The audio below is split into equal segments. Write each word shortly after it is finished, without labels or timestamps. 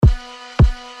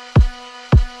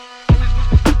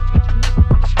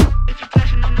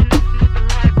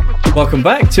Welcome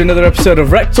back to another episode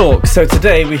of Rec Talk. So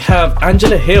today we have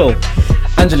Angela Hill.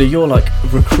 Angela, you're like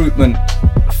recruitment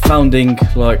founding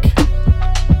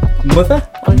mother?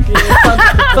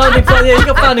 Founding father, yeah, you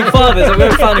got founding fathers, I'm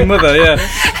going founding mother, yeah.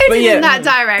 Heading in that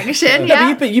direction,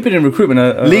 yeah. But you've been in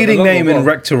recruitment leading name in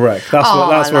Rec to Rec.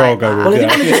 That's where I'll go with. Well,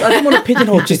 I didn't want to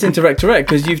pigeonhole just into Rec to Rec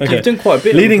because you've done quite a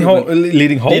bit. Leading hole.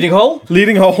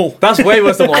 Leading hole. That's way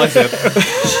worse than what I said.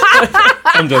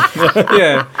 I'm done.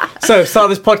 Yeah. So start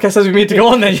this podcast as we need to go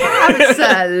on then.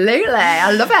 Absolutely.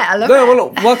 I love it. Well,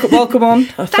 look, welcome on.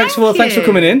 Thanks for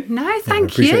coming in. No,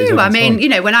 thank you. I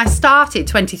mean, when I started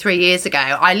 23 years ago,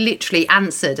 I literally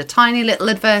answered a tiny little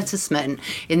advertisement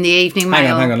in the Evening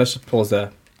Mail. Hang on, let's just pause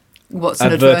there. What's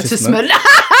an advertisement?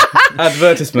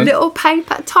 Advertisement. Little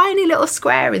paper, tiny little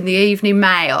square in the Evening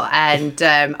Mail, and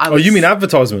you mean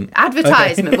advertisement?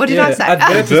 Advertisement. Okay. What did I say?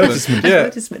 Advertisement.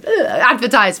 Advertisement.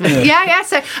 Advertisement. Yeah.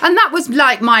 So, and that was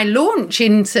like my launch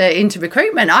into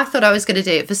recruitment. I thought I was going to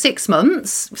do it for 6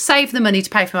 months, save the money to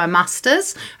pay for my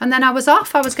masters, and then I was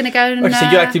off. I was going to go and. Okay, so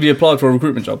you actively applied for a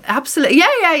recruitment job? Absolutely.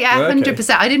 Yeah.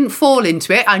 100%. I didn't fall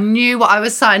into it. I knew what I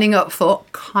was signing up for,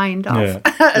 kind of,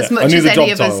 as much as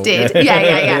any of us did.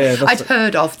 Yeah. I'd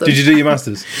heard of them. Did you do your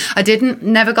masters? I didn't.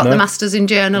 Never got the masters in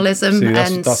journalism.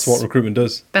 See, that's what recruitment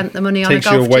does. Spent the money on Takes a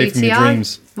golf you away GTI. from your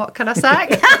dreams. What can I say?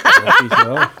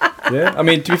 Yeah, I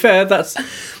mean, to be fair, that's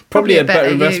probably a better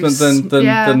investment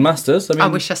than masters. I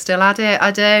wish I still had it.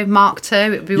 I do. Mark II.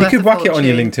 It'd be worth You could whack it on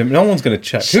your LinkedIn. No one's going to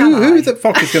check. Who the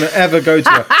fuck is going to ever go to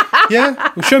it?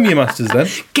 Yeah? Well, show me your masters then.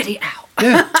 Get it out.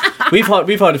 Yeah. We've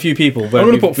had a few people. I'm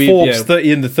going to put Forbes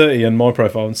 30 under 30 in my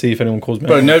profile and see if anyone calls me.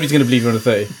 Bro, nobody's going to believe you're under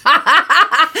 30.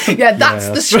 Yeah, that's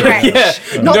the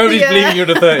stretch. Nobody's believing you're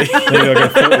under 30. Maybe I'll go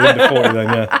 40 under 40 then,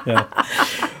 yeah.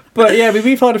 But yeah,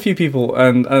 we've had a few people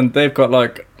and they've got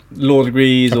like law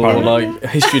degrees or like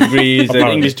history degrees and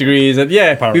English degrees, and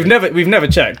we've never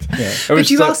checked. Yeah. But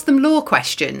you ask them law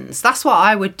questions. That's what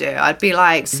I would do. I'd be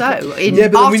like, so in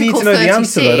but Article we need to know 36, the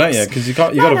answer though, don't you? Because you got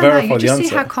to verify the answer. You just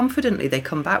see how confidently they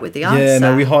come back with the answer. Yeah,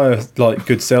 no, we hire like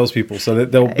good salespeople, so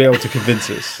that they'll be able to convince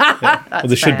us. Yeah. Well,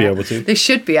 they should be able to. They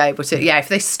should be able to. Yeah, if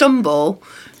they stumble.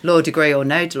 Law degree or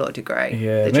no law degree.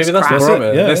 Yeah, maybe that's the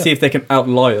barometer. Yeah, Let's see if they can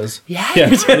outlie us. Yeah.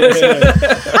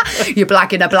 You're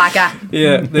blagging a blagger.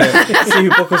 Yeah. See who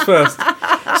buckles first.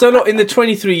 So, look, in the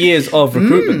 23 years of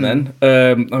recruitment then,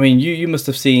 I mean, you must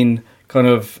have seen kind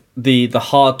of the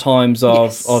hard times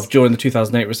of during the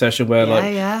 2008 recession where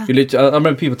I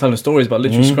remember people telling stories about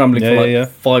literally scrambling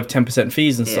for 5-10%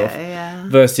 fees and stuff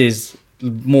versus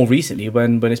more recently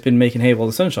when it's been making hay while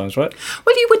the sun shines, right?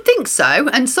 Well, you would think so,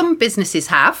 and some businesses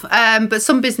have, but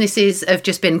some businesses have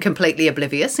just been completely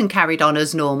oblivious and carried on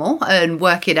as normal and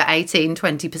working at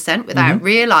 18-20% without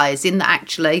realising that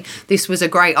actually this was a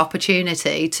great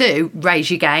opportunity to raise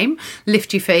your game,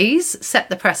 lift your fees, set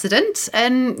the precedent,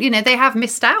 and they have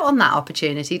missed out on that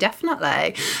opportunity,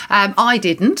 definitely. I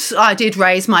didn't. I did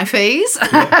raise my fees.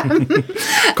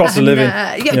 Cost of living.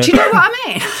 Do you know what I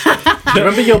mean? Do you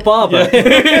remember your barber?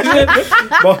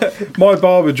 my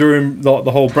barber during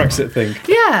the whole Brexit thing.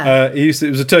 Yeah. It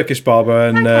was a Turkish barber,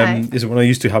 and is when I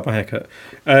used to have my haircut.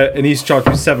 And he used to charge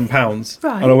me £7.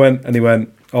 Right. And I went, and he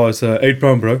went, "Oh, it's £8,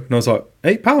 bro." And I was like,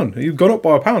 £8? You've gone up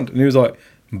by £1. And he was like,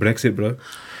 "Brexit, bro."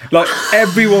 Like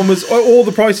everyone was, all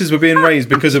the prices were being raised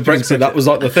because of Brexit. That was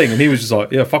like the thing, and he was just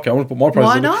like, "Yeah, fuck it, I want to put my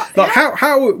prices." Why not? Like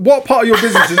how? What part of your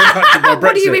business is impacted by Brexit?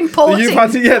 What are you importing?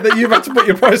 That you've had to put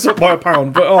your price up by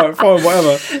 £1. But all right, fine,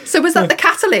 whatever. So was that the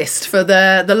catalyst for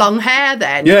the long hair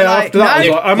then? Yeah, after that, I was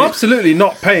like, I'm absolutely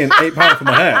not paying £8 for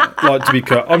my hair, like to be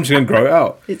cut. I'm just going to grow it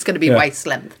out. It's going to be waist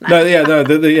length now. No, yeah.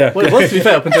 Well, it was, to be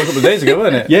fair, up until a couple of days ago,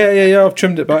 wasn't it? Yeah. I've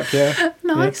trimmed it back. Yeah,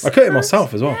 nice. I cut it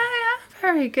myself as well. Yeah.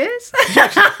 Very good.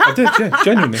 I did, yeah,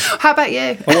 genuinely. How about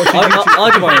you?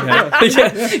 I do my own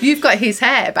hair. You've got his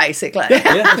hair, basically.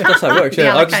 Yeah, that's how it works.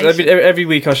 Yeah, every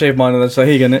week I shave mine and then say,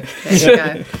 "Here you go." There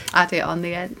you go. Add it on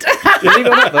the end. Leave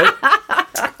it on that though.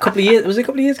 A couple of years. Was it a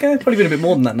couple of years ago? Probably been a bit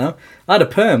more than that now. I had a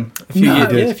perm a few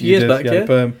years back. Yeah.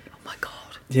 Perm. Oh my god.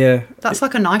 Yeah. That's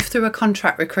like a knife through a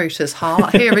contract recruiter's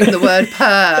heart, hearing the word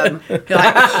perm. You're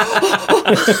like,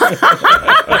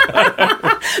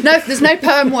 no, there's no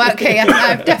perm work here.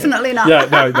 No, definitely not. Yeah,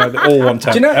 no, all one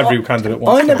temp. Every candidate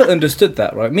wants I never understood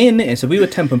that, right? Me and Nitin, so we were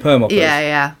temp and perm operators.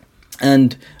 Yeah.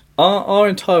 And our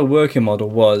entire working model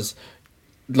was,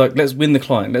 like, let's win the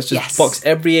client. Let's just box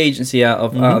every agency out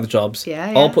of the jobs.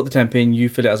 Yeah. I'll put the temp in, you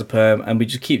fill it as a perm, and we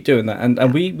just keep doing that.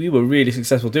 And we were really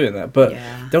successful doing that. But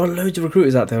there are loads of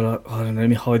recruiters out there like, oh, I don't know, let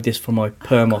me hide this from my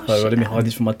perm oppo, or let me hide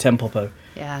this from my temp oppo.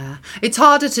 Yeah, it's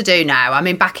harder to do now. I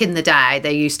mean, back in the day,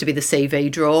 there used to be the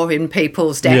CV drawer in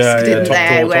people's desk, didn't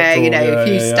there? Where, you know, if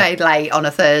you stayed late on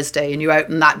a Thursday and you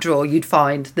opened that drawer, you'd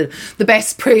find the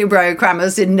best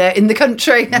pre-programmers in the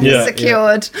country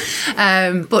secured.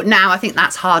 But now I think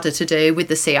that's harder to do with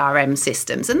the CRM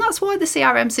systems. And that's why the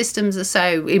CRM systems are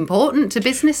so important to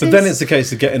businesses. But then it's the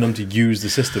case of getting them to use the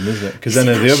system, isn't it? Because then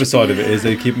the other side of it is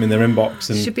they keep them in their inbox.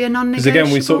 And should be a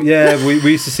non-negotiable. Because again,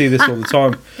 we used to see this all the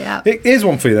time. Here's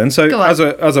one for you then. So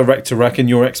as a rec to rec in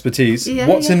your expertise,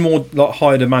 what's in more like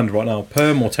high demand right now,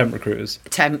 perm or temp recruiters?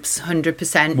 Temps,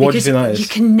 100%. What do you think that is? You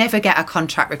can never get a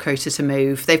contract recruiter to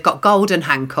move. They've got golden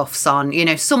handcuffs on. You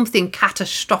know, something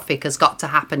catastrophic has got to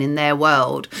happen in their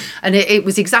world. And it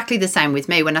was exactly the same with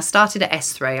me. When I started at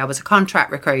S3, I was a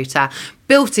contract recruiter,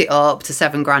 built it up to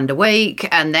 $7,000 a week,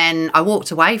 and then I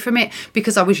walked away from it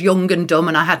because I was young and dumb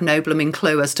and I had no blooming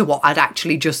clue as to what I'd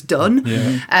actually just done.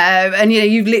 And you know,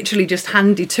 you've literally just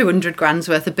handed $200,000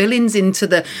 worth of billings into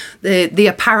the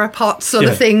Aparapot sort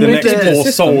of thing. The with next poor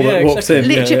soul that walks in.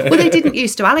 Well, they didn't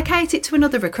used to allocate it to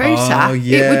another recruiter.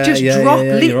 It would just drop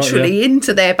literally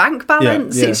into their bank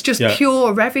balance. It's just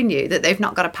pure revenue that they've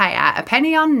not got to pay out a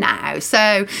penny on now.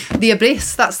 So the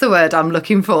abyss, that's the word I'm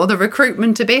looking for, the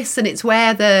recruitment abyss, and it's where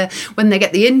when they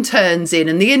get the interns in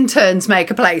and the interns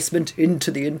make a placement into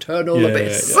the internal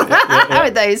abyss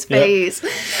with those fees.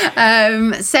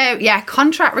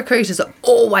 Contract recruiters are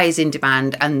always in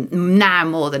demand, and now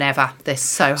more than ever, they're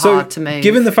so hard to move.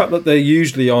 Given the fact that they're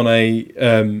usually on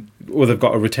they've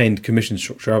got a retained commission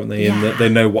structure, haven't they? And that they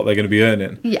know what they're going to be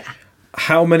earning.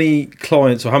 How many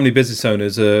clients or how many business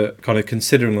owners are kind of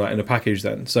considering that in a package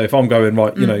then? So if I'm going,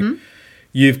 right, you know,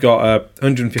 you've got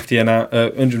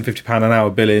 £150 an hour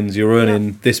billings, you're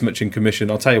earning this much in commission.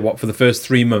 I'll tell you what, for the first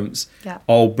 3 months,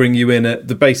 I'll bring you in at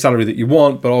the base salary that you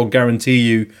want, but I'll guarantee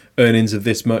you earnings of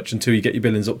this much until you get your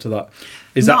billings up to that.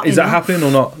 Is that happening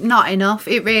or not? Not enough.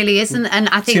 It really isn't. And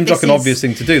I think seems like an obvious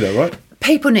thing to do though, right?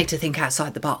 People need to think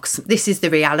outside the box. This is the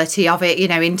reality of it. You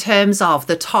know, in terms of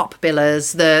the top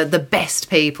billers, the best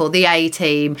people, the A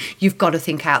team, you've got to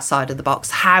think outside of the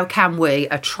box. How can we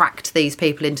attract these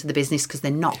people into the business because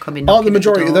they're not coming knocking Aren't the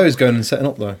majority at of the door? those going and setting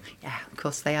up though? Yeah, of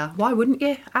course they are. Why wouldn't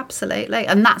you? Absolutely.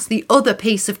 And that's the other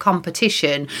piece of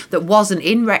competition that wasn't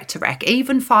in Rec to Rec.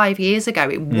 Even 5 years ago,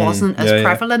 it wasn't as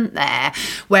prevalent there.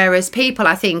 Whereas people,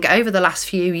 I think, over the last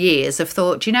few years have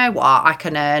thought, you know what, I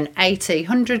can earn 80,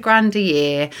 100 grand a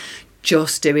year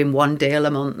just doing one deal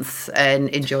a month and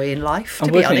enjoying life, to be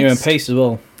honest. And working at your own pace as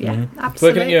well. Yeah, absolutely.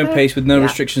 Working at your own pace with no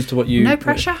restrictions to what you... No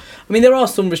pressure. I mean, there are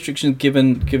some restrictions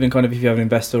given kind of if you have an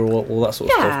investor or all that sort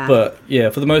of stuff. But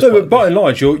yeah, for the most part... But by and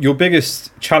large, your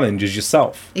biggest challenge is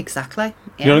yourself. Exactly.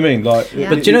 You know what I mean? Like,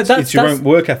 but you know, it's your own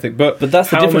work ethic. But that's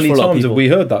the how difference many for a lot of times have people. we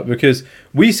heard that? Because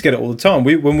we used to get it all the time.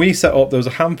 When we set up, there was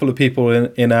a handful of people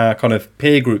in our kind of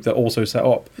peer group that also set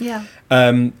up. Yeah.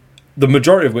 The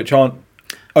majority of which aren't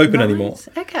open anymore.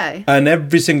 Okay. And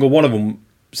every single one of them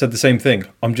said the same thing.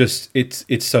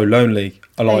 It's so lonely.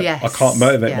 I can't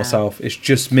motivate myself. It's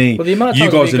just me. Well, the amount of you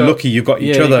times guys are lucky you've got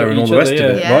each other and all the rest of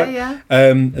it,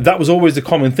 right? That was always the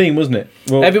common theme, wasn't it?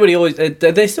 Well, everybody always,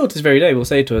 they still to this very day will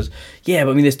say to us, yeah,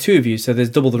 but I mean, there's two of you, so there's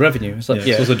double the revenue. It's like,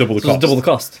 it's also double the cost. It's double the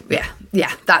cost.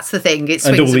 Yeah, that's the thing. It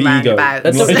and swings double the and ego.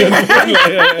 roundabouts.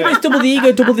 It's double the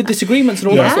ego, double the disagreements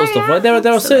and all that sort of stuff, right?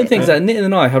 There are certain things that Nitin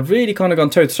and I have really kind of gone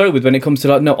toe to toe with when it comes to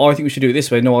like, no, I think we should do it this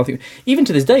way. No, I think... Even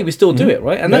to this day, we still do it,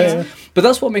 right? And but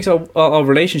that's what makes our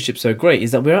relationship so great,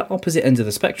 is that we're at opposite ends of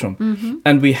the spectrum.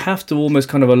 And we have to almost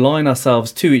kind of align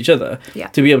ourselves to each other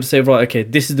to be able to say, right, okay,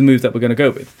 this is the move that we're going to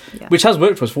go with. Which has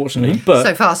worked for us, fortunately. But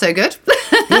so far, so good. Still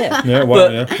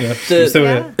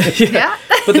here.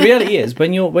 But the reality is,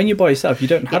 when you're by yourself, you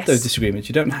don't have those disagreements.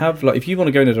 You don't have, like, if you want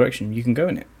to go in a direction, you can go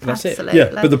in it. That's Absolutely.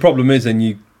 it. Yeah, but the problem is then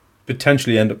you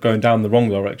potentially end up going down the wrong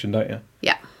direction, don't you?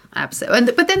 Yeah.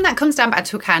 Absolutely. But then that comes down back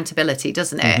to accountability,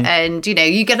 doesn't it? And, you know,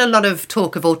 you get a lot of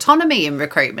talk of autonomy in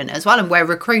recruitment as well, and where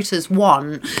recruiters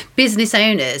want business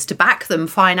owners to back them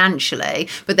financially,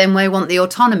 but then we want the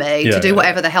autonomy to do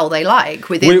whatever the hell they like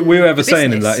within We're ever the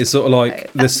saying in business. that, it's sort of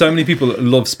like, there's so many people that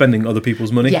love spending other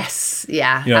people's money. Yes.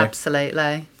 Yeah, you know?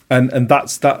 absolutely. And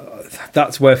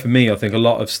that's where, for me, I think a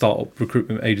lot of startup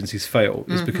recruitment agencies fail,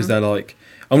 is because they're like,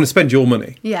 I'm going to spend your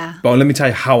money. Yeah. But let me tell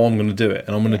you how I'm going to do it.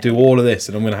 And I'm going to do all of this.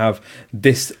 And I'm going to have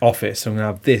this office. And I'm going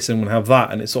to have this. And I'm going to have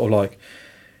that. And it's sort of like,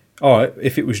 all right,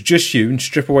 if it was just you and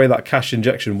strip away that cash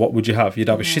injection, what would you have? You'd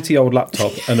have a shitty old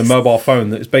laptop and a mobile phone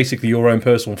that is basically your own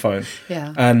personal phone.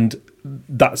 Yeah. And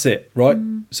that's it, right?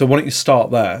 So why don't you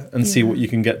start there and see what you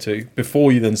can get to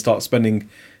before you then start spending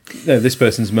this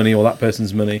person's money or that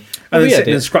person's money, and then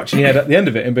sitting and scratching your head at the end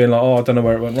of it and being like, I don't know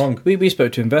where it went wrong. We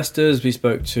spoke to investors, we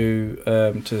spoke to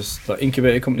like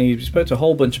incubator companies, we spoke to a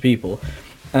whole bunch of people,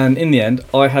 and in the end,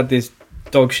 I had this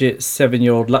dog shit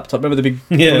 7-year-old laptop. Remember the big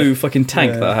blue fucking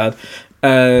tank that I had,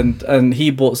 and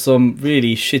he bought some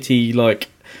really shitty like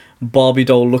Barbie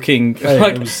doll looking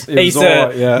like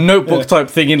Acer notebook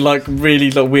type thing in like really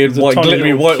like weird white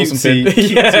glittery white or something.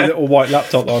 Cutesy little white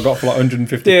laptop that I got for like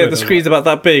 150 quid. The screen's about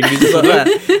that big. And just like that.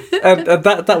 and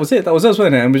that was it. That was us,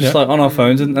 wasn't it? And we're just like on our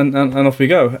phones and off we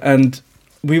go. And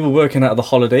we were working out of the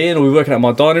Holiday Inn, or we were working out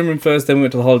my dining room first, then we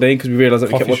went to the Holiday Inn because we realised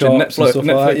that we kept watching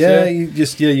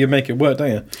Netflix. You make it work, don't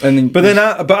you? And then,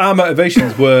 our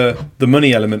motivations were the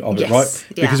money element of it, right?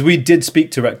 Yeah. Because we did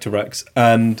speak to Rex,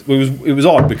 and it was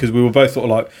odd because we were both sort of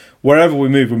like, wherever we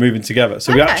move, we're moving together.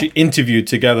 So we actually interviewed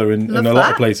together in a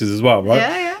lot of places as well, right?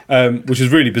 Yeah. Which is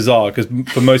really bizarre because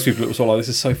for most people it was sort of like, this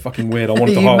is so fucking weird. I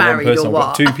wanted to hire one person. I've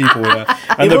got 2 people here,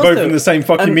 and they're both in the same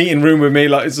fucking meeting room with me.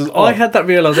 Like, it's just, I had that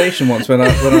realization once when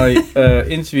I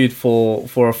interviewed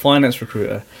for a finance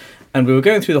recruiter, and we were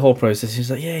going through the whole process. He was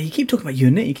like, "Yeah, you keep talking about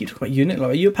unit.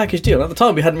 Like, are you a package deal?" At the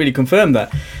time, we hadn't really confirmed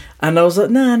that, and I was like,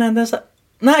 "No." There's like,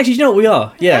 no, actually, you know what we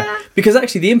are? Yeah. Because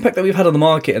actually the impact that we've had on the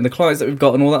market and the clients that we've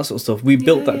got and all that sort of stuff, we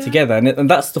built that together, and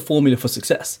that's the formula for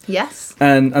success. Yes.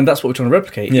 And that's what we're trying to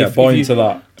replicate. Yeah, buy into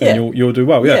that and you'll do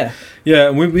well. Yeah.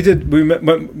 And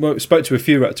we spoke to a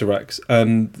few Rex,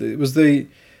 and it was the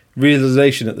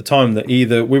realization at the time that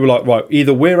either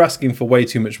we're asking for way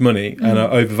too much money and are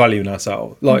overvaluing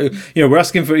ourselves. Like, we're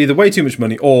asking for either way too much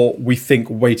money or we think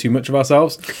way too much of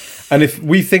ourselves. And if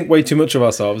we think way too much of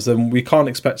ourselves, then we can't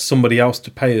expect somebody else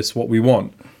to pay us what we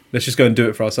want. Let's just go and do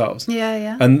it for ourselves.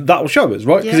 Yeah. And that will show us,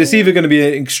 right? Because it's either going to be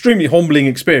an extremely humbling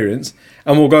experience,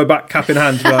 and we'll go back cap in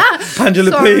hand, like,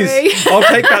 Angela, please, I'll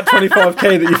take that 25k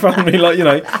that you found me,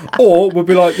 or we'll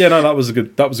be like, that was a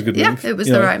good move. Yeah, it was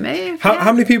the right move.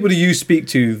 How many people do you speak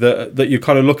to that you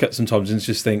kind of look at sometimes and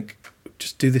just think,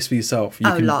 just do this for yourself?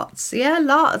 Lots. Yeah,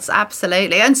 lots.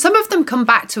 Absolutely. And some of them come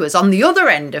back to us on the other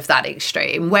end of that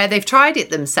extreme where they've tried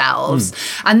it themselves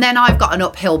and then I've got an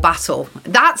uphill battle.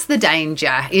 That's the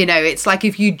danger. It's like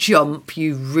if you jump,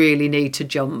 you really need to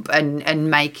jump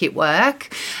and make it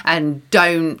work, and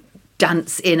don't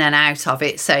dance in and out of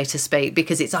it, so to speak,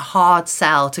 because it's a hard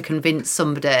sell to convince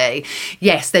somebody.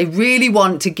 Yes, they really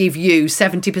want to give you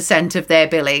 70% of their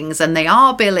billings and they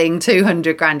are billing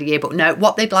 200 grand a year, but no,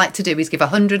 what they'd like to do is give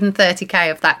 130k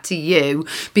of that to you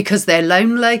because they're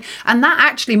lonely. And that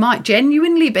actually might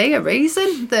genuinely be a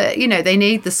reason that, they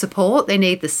need the support, they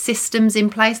need the systems in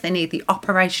place, they need the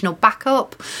operational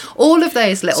backup, all of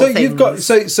those little things. You've got,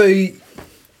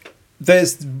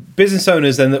 there's business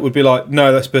owners then that would be like,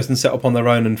 no, this person set up on their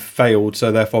own and failed,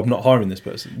 so therefore I'm not hiring this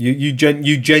person. You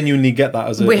genuinely get that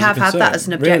as a had that as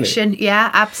an objection. Really? Yeah,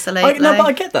 absolutely. But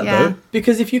I get that though,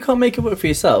 because if you can't make it work for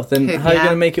yourself, then how are you going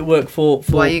to make it work for?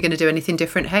 Why are you going to do anything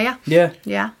different here?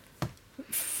 Yeah.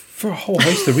 For a whole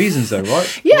host of reasons, though,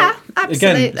 right? Yeah,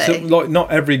 absolutely. Again, so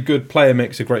not every good player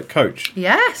makes a great coach.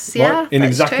 Yes, right? In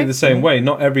exactly the same way,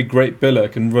 not every great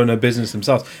biller can run a business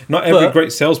themselves. Not every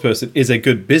great salesperson is a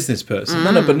good business person.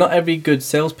 No, but not every good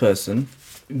salesperson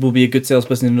will be a good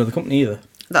salesperson in another company either.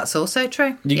 That's also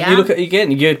true. You look at, again,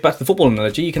 you go back to the football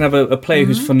analogy, you can have a player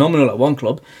who's phenomenal at one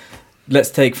club. Let's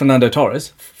take Fernando Torres,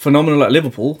 phenomenal at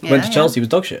Liverpool, went to Chelsea, was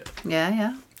dog shit.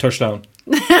 Yeah. Touchdown.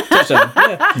 But do you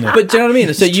know what I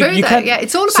mean? So it's true, though.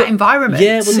 It's all about environment.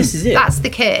 Yeah, well, this is it. That's the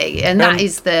key, and that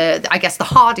is the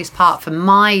hardest part from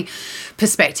my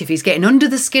perspective is getting under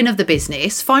the skin of the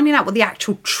business, finding out what the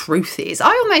actual truth is. I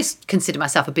almost consider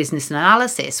myself a business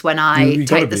analysis when I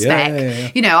take the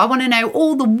spec. Yeah. I want to know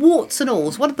all the warts and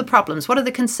alls. What are the problems? What are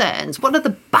the concerns? What are the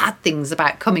bad things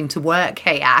about coming to work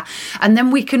here? And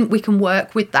then we can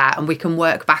work with that, and we can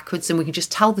work backwards, and we can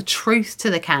just tell the truth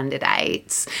to the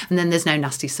candidates, and then there's no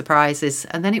nasty surprises,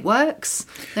 and then it works.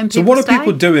 Then so what are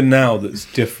people doing now that's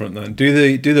different then?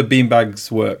 Do the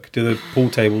beanbags work? Do the pool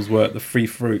tables work? The free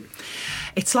fruit?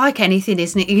 It's like anything,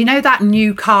 isn't it? That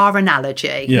new car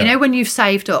analogy. Yeah. When you've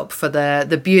saved up for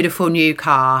the beautiful new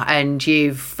car and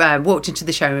you've walked into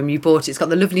the showroom, you bought it, it's got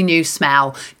the lovely new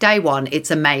smell. Day one,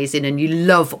 it's amazing and you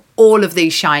love all of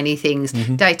these shiny things.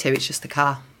 Day two, it's just the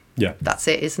car. Yeah. That's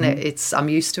it, isn't it? I'm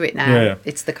used to it now. Yeah.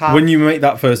 It's the car. When you make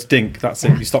that first dink, that's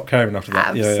it. You stop caring after that.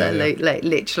 Absolutely,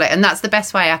 literally. And that's the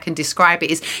best way I can describe it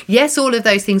is, yes, all of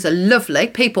those things are lovely.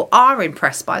 People are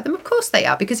impressed by them. Of course they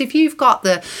are. Because if you've got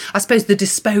the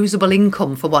disposable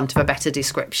income, for want of a better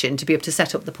description, to be able to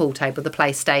set up the pool table, the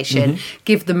PlayStation,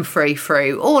 give them free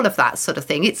fruit, all of that sort of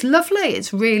thing. It's lovely.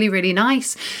 It's really, really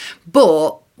nice.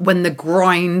 But when the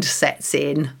grind sets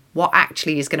in, What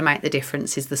actually is going to make the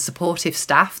difference is the supportive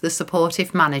staff, the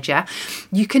supportive manager.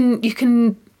 You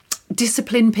can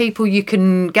discipline people, you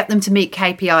can get them to meet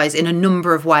KPIs in a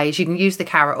number of ways. You can use the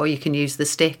carrot or you can use the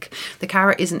stick. The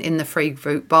carrot isn't in the free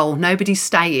fruit bowl. Nobody's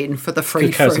staying for the free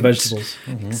fruit. Carrots and vegetables.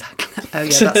 Exactly. Oh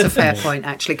yeah, that's a fair point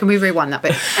actually. Can we rewind that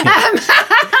bit?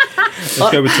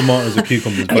 Let's go with tomatoes or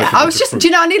cucumbers. Yeah, I was just,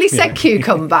 I nearly said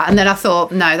cucumber, and then I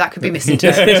thought, no, that could be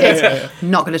misinterpreted.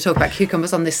 Not going to talk about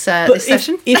cucumbers on this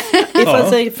session. If I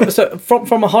say, so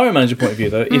from a hiring manager point of view,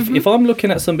 though, if I'm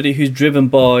looking at somebody who's driven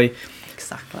by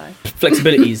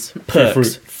flexibilities,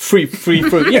 perks, free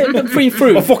fruit, yeah, free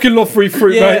fruit. I fucking love free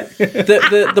fruit, mate.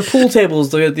 the pool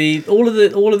tables, all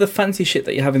of the fancy shit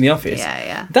that you have in the office.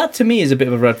 Yeah. That to me is a bit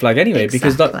of a red flag anyway,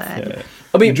 because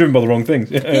I mean, you're driven by the wrong things.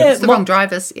 It's the wrong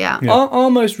drivers. Yeah. Our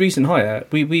most recent hire,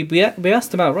 we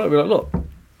asked him out. Right, we're like, look,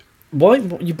 why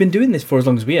you've been doing this for as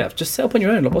long as we have? Just set up on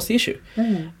your own. Like, what's the issue?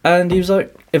 And he was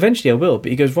like, eventually I will.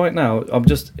 But he goes, right now, I'm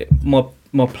just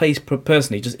my place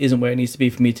personally just isn't where it needs to be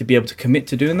for me to be able to commit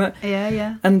to doing that.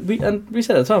 Yeah. And we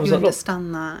said at the time, I was you like,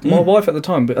 understand look, that. my wife at the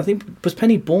time, but I think was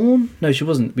Penny born? No, she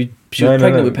wasn't. She was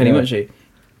pregnant with Penny, wasn't she?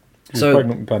 She was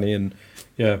pregnant with Penny, and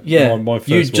my first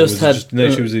you just had.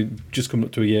 She was just coming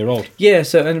up to a year old. Yeah,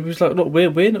 so and it was like, look,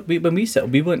 when we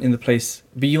settled, we weren't in the place,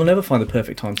 but you'll never find the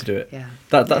perfect time to do it. Yeah,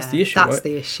 that's the issue. That's right?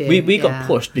 the issue. We got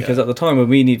pushed because at the time when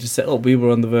we needed to set up, we were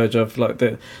on the verge of like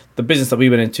the business that we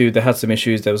went into. They had some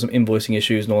issues. There was some invoicing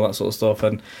issues and all that sort of stuff,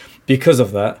 and because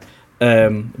of that,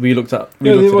 we looked at.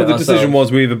 The decision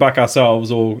was we either back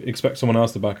ourselves or expect someone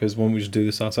else to back us when we should do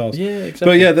this ourselves. Yeah,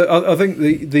 exactly. But I think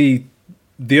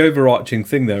the overarching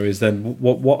thing there is then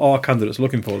what are candidates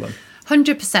looking for then?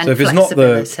 100% so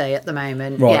flexibility at the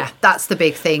moment. Right. Yeah, that's the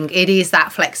big thing. It is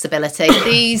that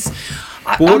flexibility.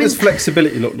 What does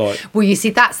flexibility look like? Well, you see,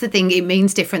 that's the thing. It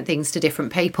means different things to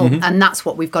different people. And that's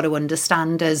what we've got to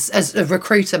understand as a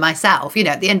recruiter myself.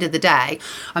 At the end of the day,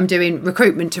 I'm doing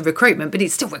recruitment to recruitment, but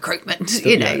it's still recruitment.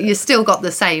 You've still got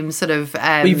the same sort of...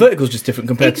 your vertical's just different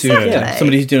compared to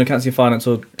somebody who's doing accounting, finance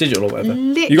or digital or whatever.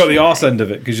 Literally. You got the arse end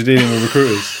of it because you're dealing with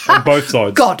recruiters on both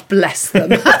sides. God bless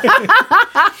them.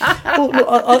 Well,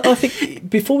 I think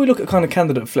before we look at kind of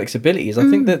candidate flexibilities, I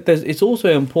think that it's also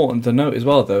important to note as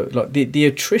well, though, like the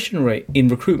attrition rate in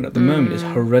recruitment at the moment is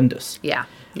horrendous. Yeah.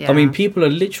 I mean, people are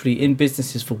literally in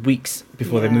businesses for weeks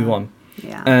before they move on.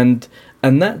 Yeah. And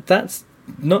that's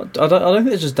not. I don't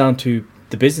think it's just down to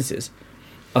the businesses.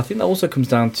 I think that also comes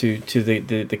down to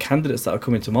the candidates that are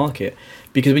coming to market,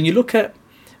 because when you look at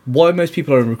why most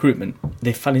people are in recruitment,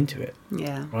 they fell into it.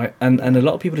 Yeah. Right? And a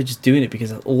lot of people are just doing it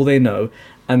because that's all they know.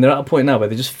 And they're at a point now where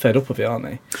they're just fed up with it, aren't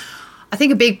they? I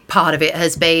think a big part of it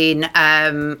has been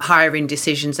hiring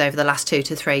decisions over the last 2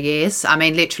 to 3 years. I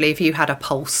mean, literally, if you had a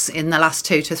pulse in the last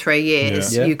 2 to 3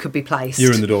 years, you could be placed.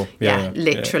 You're in the door.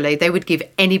 Literally. They would give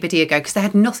anybody a go because they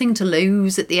had nothing to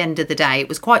lose at the end of the day. It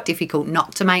was quite difficult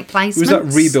not to make placements. It was that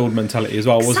rebuild mentality as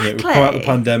well, wasn't it? We've come out of the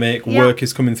pandemic, work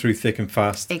is coming through thick and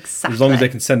fast. Exactly. As long as they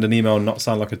can send an email and not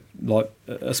sound like a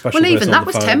special person. Well, even that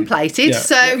was templated,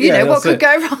 so, what could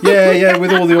go wrong? Yeah,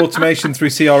 with all the automation through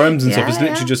CRMs and stuff, it's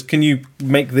literally just, can you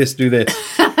make this do this?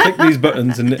 Click these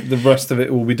buttons and the rest of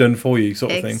it will be done for you,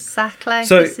 sort of thing. Exactly.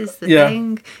 So this is the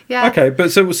thing. Yeah. Okay,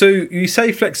 but so you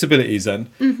say flexibilities then?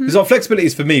 Because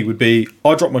flexibilities for me would be,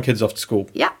 I drop my kids off to school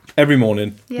every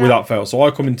morning without fail. So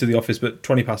I come into the office at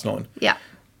 9:20. Yeah.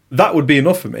 That would be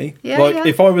enough for me.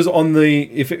 If I was on the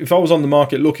if I was on the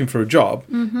market looking for a job,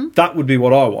 that would be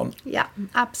what I want. Yeah,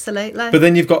 absolutely. But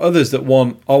then you've got others that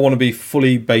I want to be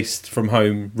fully based from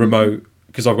home, remote,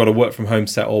 because I've got a work from home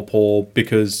setup, or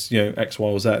because X, Y,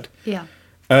 or Z. Yeah.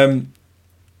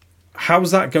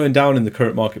 How's that going down in the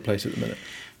current marketplace at the minute?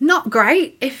 Not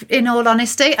great, if in all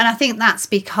honesty, and I think that's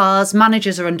because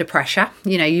managers are under pressure.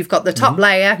 You've got the top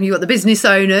layer, you've got the business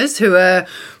owners who are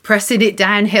pressing it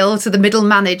downhill to the middle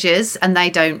managers, and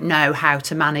they don't know how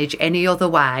to manage any other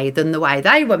way than the way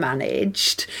they were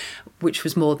managed, which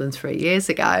was more than 3 years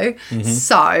ago.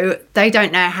 So they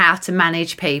don't know how to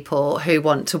manage people who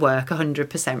want to work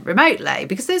 100% remotely,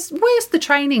 because where's the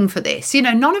training for this?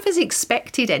 None of us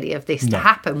expected any of this to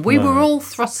happen. We were all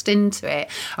thrust into it,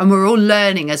 and we're all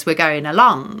learning as we're going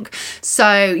along.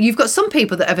 So you've got some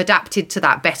people that have adapted to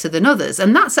that better than others,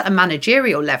 and that's at a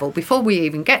managerial level before we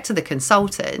even get to the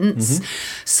consultants.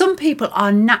 Some people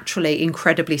are naturally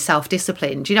incredibly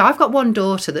self-disciplined. I've got one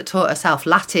daughter that taught herself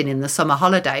Latin in the summer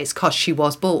holidays because she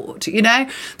was bored.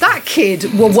 That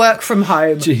kid will work from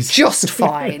home just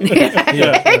fine.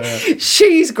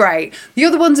 She's great. The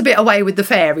other one's a bit away with the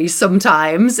fairies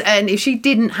sometimes, and if she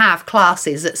didn't have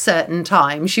classes at certain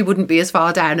times, she wouldn't be as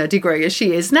far down her degree as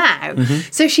she is now.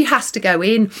 So she has to go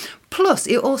in. Plus,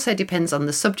 it also depends on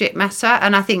the subject matter.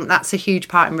 And I think that's a huge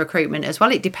part in recruitment as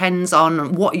well. It depends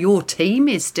on what your team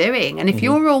is doing. And if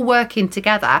you're all working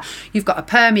together, you've got a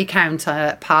permie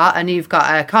counterpart and you've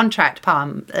got a contract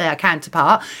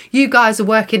counterpart. You guys are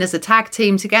working as a tag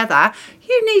team together.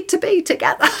 You need to be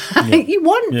together. You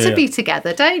want to be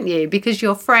together, don't you? Because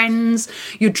you're friends,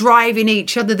 you're driving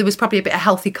each other. There was probably a bit of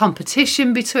healthy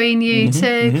competition between you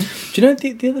two. Do you know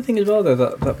the other thing as well, though,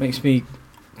 that makes me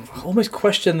almost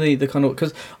question the kind of...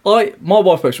 Because my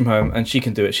wife works from home and she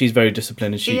can do it. She's very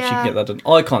disciplined and she can get that done.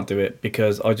 I can't do it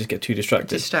because I just get too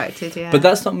distracted. But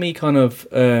that's not me kind of...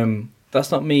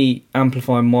 that's not me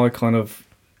amplifying my kind of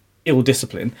ill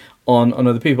discipline on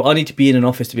other people. I need to be in an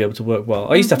office to be able to work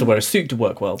well. I used to have to wear a suit to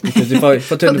work well because if I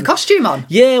put the costume on.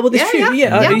 Yeah, well, that's true.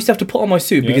 I used to have to put on my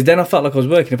suit because then I felt like I was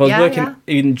working. If I was working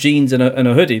in jeans and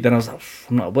a hoodie, then I was like,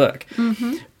 I'm not at work.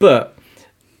 But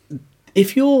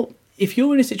if you're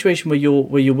in a situation where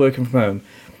you're working from home,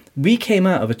 we came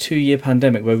out of a 2-year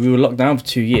pandemic where we were locked down for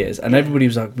 2 years, and everybody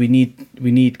was like, we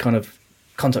need kind of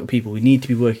contact with people. We need to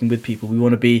be working with people.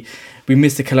 We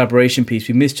miss the collaboration piece.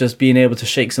 We miss just being able to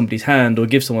shake somebody's hand or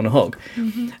give someone a hug.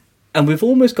 And we've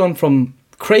almost gone from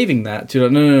craving that to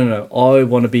like, no. I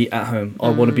want to be at home. I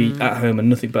want to be at home and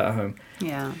nothing but at home.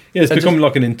 Yeah. Yeah, it's become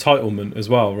like an entitlement as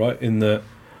well, right?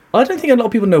 I don't think a lot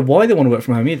of people know why they want to work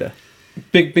from home either.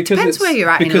 Because depends where you're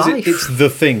at in life. It's the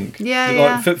thing.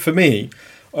 Yeah. For me,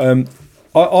 I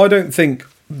don't think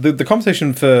the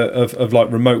conversation of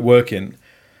like remote working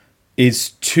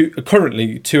is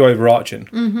currently too overarching.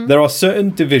 There are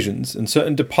certain divisions and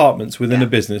certain departments within a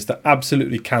business that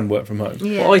absolutely can work from home.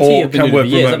 Well, IT or can work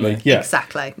remotely.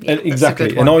 Exactly. Yeah,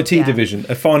 exactly. An IT division,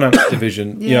 a finance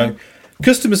division. You know,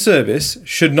 customer service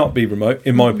should not be remote,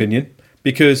 in my opinion,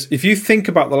 because if you think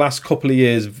about the last couple of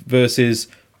years versus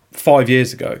 5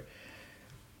 years ago,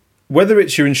 whether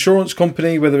it's your insurance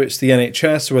company, whether it's the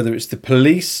NHS, whether it's the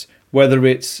police, whether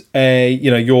it's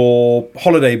your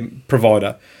holiday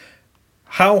provider,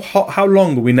 how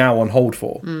long are we now on hold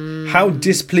for? How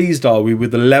displeased are we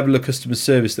with the level of customer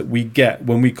service that we get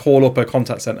when we call up a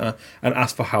contact centre and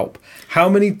ask for help? How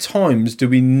many times do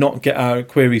we not get our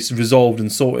queries resolved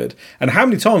and sorted? And how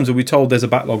many times are we told there's a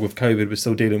backlog with COVID we're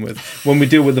still dealing with when we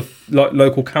deal with the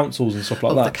local councils and stuff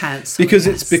like that? The council, because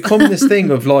it's become this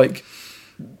thing of like...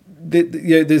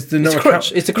 there's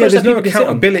no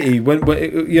accountability when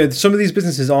some of these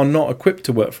businesses are not equipped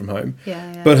to work from home,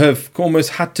 but have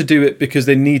almost had to do it because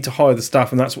they need to hire the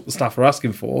staff, and that's what the staff are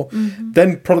asking for.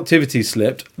 Then productivity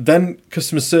slipped, then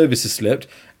customer service has slipped,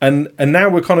 and now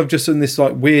we're kind of just in this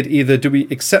like weird, either do we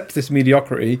accept this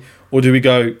mediocrity or do we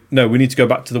go, no, we need to go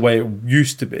back to the way it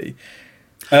used to be.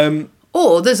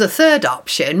 Or there's a third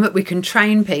option that we can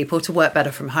train people to work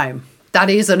better from home. That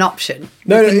is an option.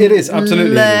 No, it is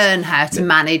absolutely. Learn how to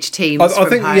manage teams. I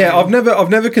think home. I've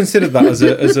never considered that as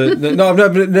a no. I've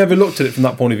never looked at it from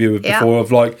that point of view before.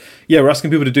 Of like, we're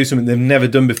asking people to do something they've never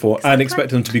done before and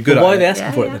expect them to be good at it. Why are they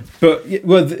asking for it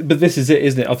then? But this is it,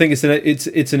 isn't it? I think it's an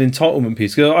entitlement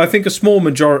piece. I think a small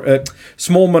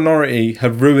minority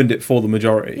have ruined it for the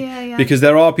majority. Because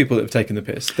there are people that have taken the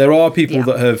piss. There are people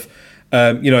that have.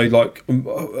 Like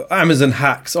Amazon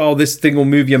hacks. Oh, this thing will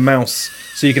move your mouse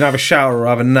so you can have a shower or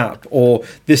have a nap, or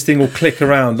this thing will click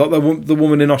around. Like the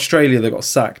woman in Australia that got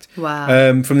sacked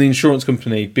from the insurance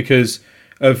company because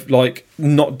of like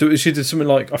not doing. She did something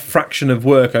like a fraction of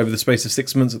work over the space of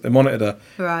 6 months that they monitored her,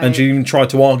 and she even tried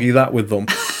to argue that with them.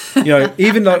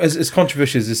 Even like as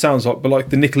controversial as it sounds like, but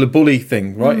like the Nicola Bully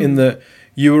thing, right? In the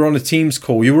you were on a Teams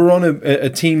call, you were on a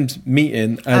Teams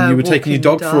meeting, and you were taking your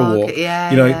dog for a walk.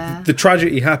 The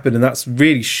tragedy happened, and that's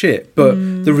really shit. But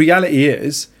the reality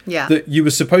is that you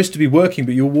were supposed to be working,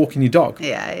 but you were walking your dog.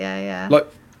 Are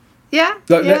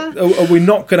we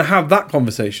not going to have that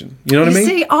conversation? You know what I mean?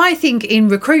 See, I think in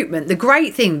recruitment, the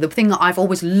thing that I've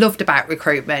always loved about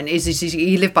recruitment is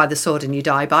you live by the sword and you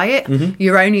die by it.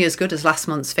 You're only as good as last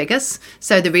month's figures.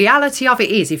 So the reality of it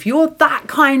is, if you're that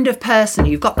kind of person,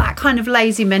 you've got that kind of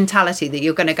lazy mentality that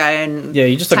you're going to go and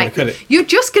you're just not going to cut it. You're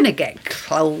just going to get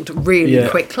closed really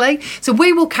quickly. So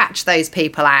we will catch those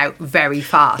people out very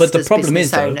fast. But the problem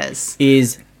is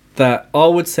that I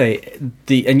would say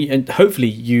and hopefully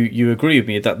you agree with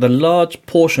me that the large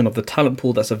portion of the talent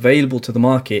pool that's available to the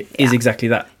market is exactly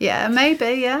that. Yeah,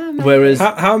 maybe. Whereas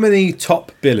how many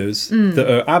top billers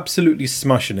that are absolutely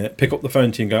smashing it pick up the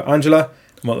phone to you and go, Angela,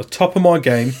 I'm at the top of my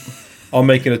game. I'm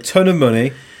making a ton of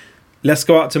money. Let's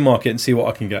go out to market and see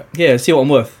what I can get. Yeah, see what I'm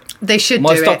worth. They should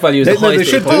My do stock it. value is They- the no, they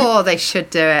highest. should it do. was. Or they should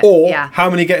do it. Or yeah. how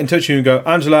many get in touch with you and go,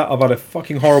 Angela, I've had a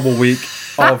fucking horrible week.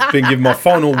 I've been given my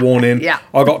final warning. Yeah.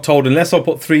 I got told unless I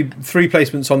put three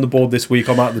placements on the board this week,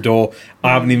 I'm out the door. I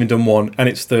haven't even done one, and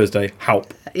it's Thursday.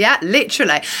 Help. Yeah,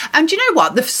 literally. And you know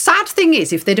what? The sad thing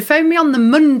is, if they'd have phoned me on the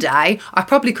Monday, I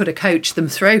probably could have coached them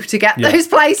through to get Yeah. those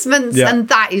placements. Yeah. And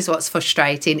that is what's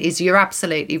frustrating, is you're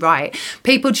absolutely right.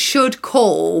 People should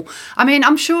call. I mean,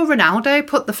 I'm sure Ronaldo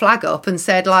put the flag up and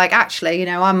said, like, actually, you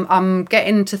know, I'm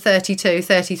getting to 32,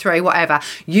 33, whatever.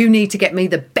 You need to get me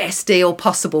the best deal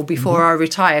possible before I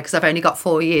retire, because I've only got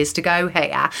 4 years to go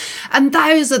here. And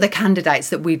those are the candidates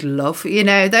that we'd love. You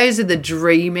know, those are the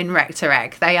dream in Rec to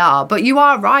Rec. They are. But you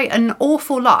are right, an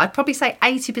awful lot. I'd probably say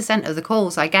 80% of the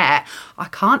calls I get, I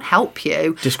can't help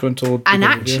you. Disgruntled. And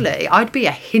people, actually, I'd be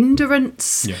a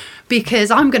hindrance because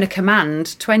I'm going to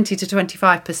command 20 to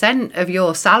 25% of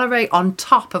your salary on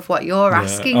top of what you're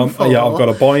asking for. Yeah, I've got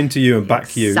to buy into you and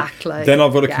back you. Exactly. Then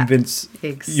I've got to Yeah. convince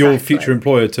Exactly. your future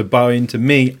employer to buy into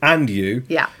me and you.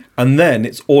 Yeah. And then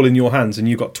it's all in your hands, and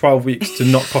you've got 12 weeks to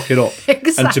not cock it up.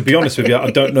 Exactly. And to be honest with you, I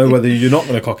don't know whether you're not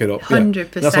going to cock it up. 100%.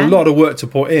 That's a lot of work to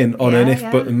put in on an Yeah, if,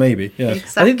 yeah. but, and maybe. Yeah.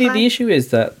 Exactly. I think the issue is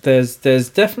that there's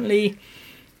definitely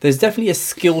a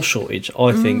skill shortage,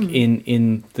 I think,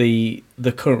 in the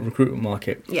current recruitment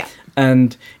market. Yeah.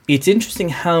 And it's interesting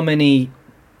how many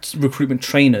recruitment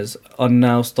trainers are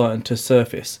now starting to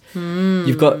surface.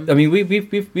 You've got, I mean,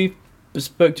 we've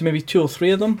spoke to maybe 2 or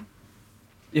 3 of them,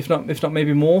 if not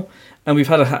maybe more, and we've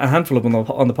had a handful of them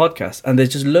on the podcast. And there's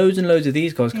just loads and loads of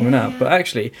these guys coming out. But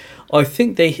actually, I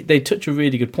think they touch a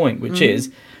really good point, which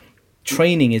is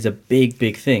training is a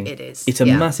big thing. It is, It's a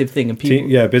yeah. massive thing, and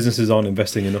people. Businesses aren't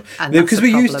investing enough. And that's Because the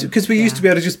we problem. used to be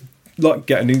able to just like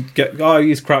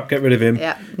he's crap, get rid of him.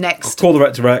 Yeah. Next. Call the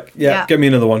Rec to Rec. Yeah. Get me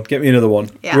another one.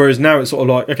 Yeah. Whereas now it's sort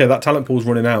of like, okay, that talent pool's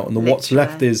running out, and what's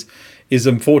Literally. left is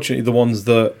unfortunately the ones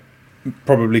that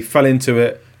probably fell into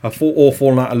it, have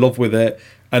fallen out of love with it,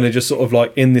 and are just sort of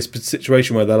like in this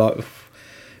situation where they're like,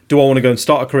 do I want to go and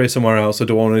start a career somewhere else, or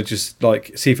do I want to just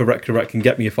like see if a Rec to Rec can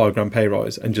get me a £5,000 pay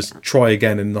rise and just try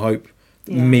again in the hope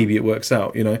that maybe it works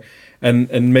out, you know? And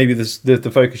maybe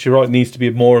the focus, you're right, needs to be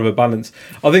more of a balance.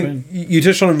 I think you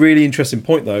touched on a really interesting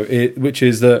point though, which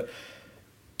is that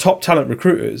top talent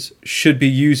recruiters should be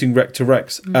using Rec to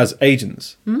Recs as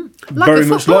agents. Like very a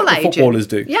much football like the agent. footballers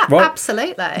do. Yeah, right?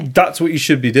 absolutely. That's what you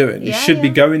should be doing. You Yeah, should be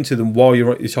yeah. going to them while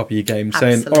you're at the top of your game,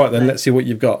 saying, all right, then Absolutely. let's see what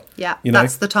you've got. Yeah, You know?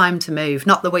 that's the time to move,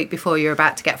 not the week before you're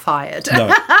about to get fired.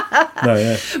 No,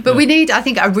 yeah. But we need, I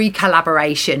think, a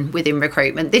recollaboration within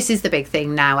recruitment. This is the big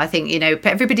thing now. I think, you know,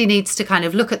 everybody needs to kind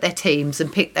of look at their teams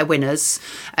and pick their winners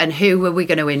and who are we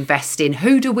going to invest in?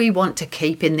 Who do we want to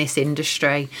keep in this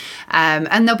industry?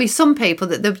 And there'll be some people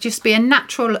that there'll just be a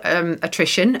natural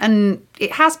attrition, and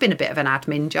it has been a bit of an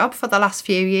admin job for the last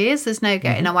few years. There's no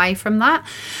getting away from that.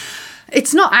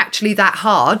 It's not actually that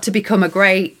hard to become a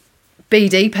great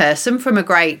BD person from a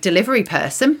great delivery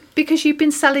person, because you've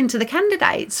been selling to the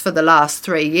candidates for the last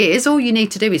 3 years. All you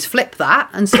need to do is flip that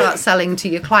and start selling to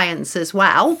your clients as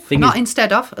well. Not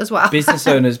instead of, as well. business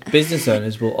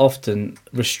owners will often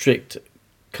restrict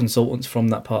consultants from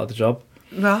that part of the job.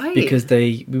 Right. Because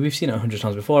we've seen it 100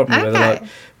 times before, haven't we? Okay.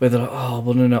 Where they're like, oh,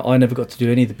 well, no, I never got to do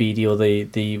any of the BD or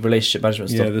the relationship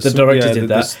management stuff. there's The some- director yeah, did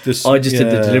there's- that. there's- I just did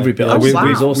the delivery bit. yeah, I just we- did the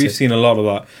we- resourcing. We've seen a lot of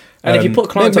that. And if you put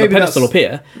clients on a maybe pedestal up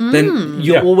that's- here, then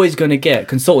you're Yeah. always going to get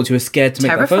consultants who are scared to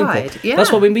make that phone call. Terrified, yeah.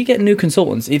 That's why when we get new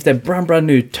consultants, if they're brand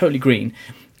new, totally green,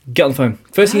 get on the phone.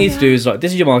 First thing you need to do is like,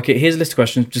 this is your market. Here's a list of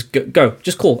questions. Just go.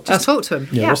 Just call. Just Ask. talk to them.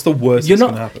 Yeah, what's the worst You're that's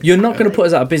going to not. happen? You're not going to put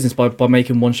us out of business by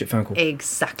making one shit phone call.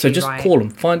 Exactly. So just right. call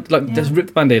them. Just rip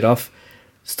the band-aid off.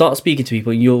 Start speaking to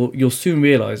people, and you'll soon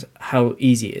realise how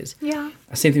easy it is. Yeah.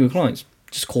 Same thing with clients.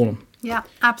 Just call them. Yeah,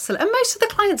 absolutely. And most of the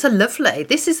clients are lovely.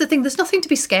 This is the thing. There's nothing to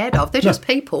be scared of. They're just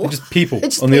people. They're just people They're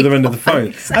just on the other end of the people. phone.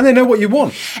 Exactly. And they know what you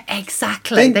want.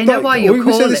 Exactly. They know why you're we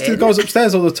calling. say this to the guys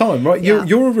upstairs all the time, right? Yeah.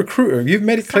 You're a recruiter. You've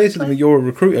made it clear to them that you're a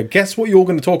recruiter. Guess what you're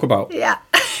going to talk about? Yeah,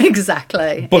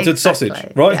 exactly. Buttered sausage,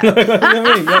 right? Yeah. You know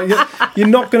what I mean? You're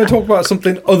not going to talk about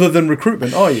something other than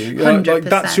recruitment, are you? Like,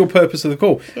 that's 100%. your purpose of the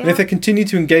call. And Yeah. if they continue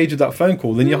to engage with that phone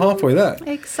call, then you're halfway there.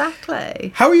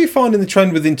 Exactly. How are you finding the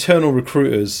trend with internal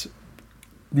recruiters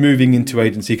moving into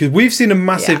agency? Because we've seen a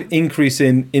massive increase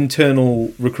in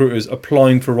internal recruiters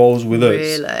applying for roles with us.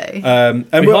 Really? And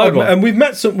We hired one. and we've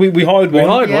met some. We hired one.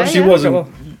 hired one. She Yeah.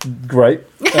 wasn't great.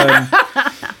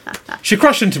 She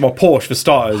crashed into my Porsche for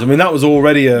starters. I mean, that was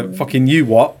already a fucking you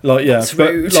what? Like, yeah. That's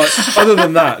But rude. like, other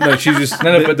than that, no. She just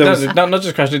Not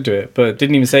just crashed into it, but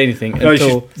didn't even say anything no,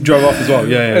 until she drove off as well.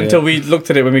 Yeah, we looked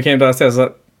at it when we came downstairs.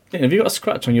 Like, have you got a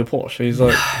scratch on your Porsche? He's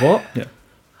like, what? Yeah.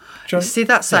 joint. See,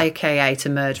 that's AKA to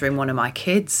murdering one of my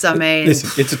kids. I mean, listen,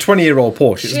 it's a 20-year-old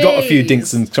Porsche. It's got a few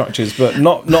dinks and scratches, but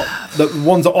not the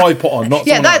ones that I put on. Not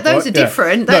those are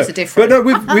different. Those are different. But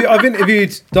no, I've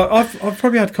interviewed. Like, I've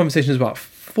probably had conversations about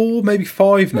 4, maybe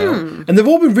 5 now, and they've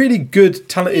all been really good,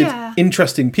 talented,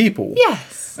 interesting people.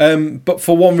 Yes. But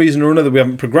for one reason or another, we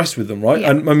haven't progressed with them, right?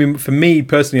 Yeah. And I mean, for me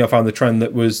personally, I found the trend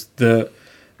that was there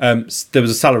was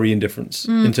a salary indifference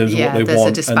in terms of what they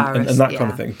want and that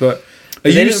kind of thing. But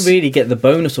they didn't really get the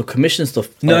bonus or commission stuff.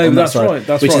 No, on that's that side, right.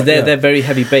 That's which right. is their very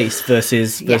heavy base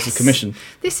versus commission.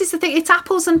 This is the thing. It's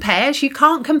apples and pears. You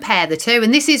can't compare the two.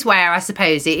 And this is where I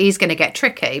suppose it is going to get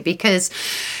tricky because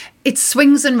it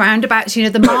swings and roundabouts. You know,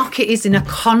 the market is in a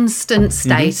constant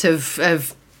state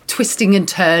of twisting and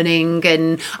turning,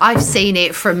 and I've seen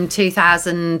it from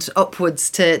 2000 upwards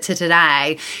to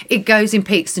today. It goes in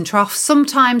peaks and troughs.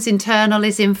 Sometimes internal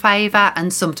is in favour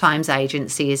and sometimes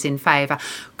agency is in favour.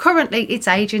 Currently, it's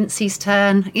agency's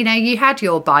turn. You know, you had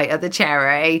your bite of the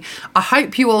cherry. I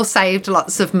hope you all saved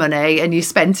lots of money and you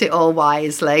spent it all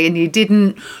wisely and you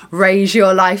didn't raise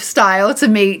your lifestyle to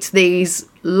meet these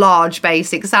large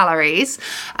basic salaries.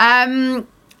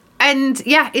 And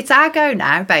yeah, it's our go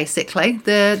now, basically.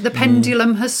 The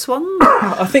pendulum has swung.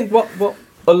 I think what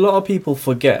a lot of people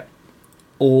forget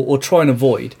or try and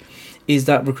avoid is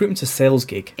that recruitment's a sales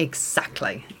gig.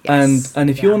 Exactly. Yes. And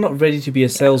if you're not ready to be a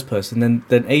salesperson,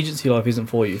 then agency life isn't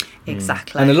for you.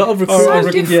 Exactly. And a lot of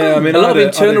recruiters, a lot of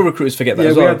internal recruiters forget that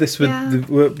as well. We had this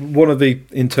with one of the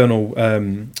internal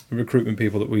recruitment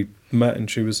people that we met, and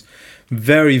she was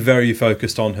very, very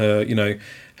focused on her,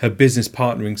 her business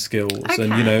partnering skills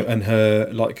and her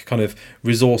like kind of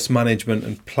resource management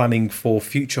and planning for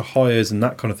future hires and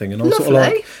that kind of thing. And I was sort of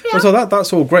like, I was like,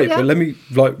 that's all great, but let me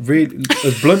like really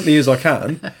as bluntly as I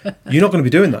can, you're not going to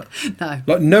be doing that. No.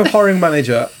 Like no hiring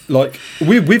manager, like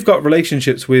we've got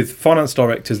relationships with finance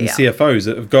directors and CFOs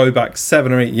that go back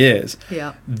 7 or 8 years.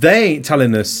 Yeah. They ain't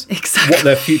telling us what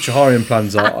their future hiring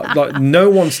plans are. Like no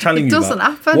one's telling you that. It doesn't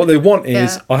happen. What they want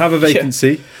is, I have a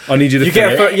vacancy, I need you to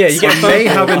fill it. I may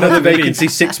have another vacancy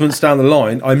 6 months down the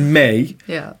line. I may,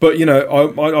 but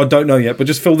I don't know yet. But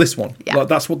just fill this one. Like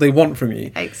that's what they want from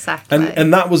you. Exactly.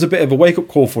 And that was a bit of a wake up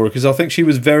call for her because I think she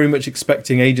was very much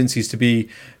expecting agencies to be.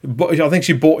 But I think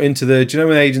she bought into the. Do you know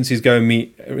when agencies go and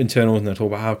meet internals and they talk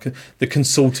about how the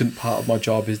consultant part of my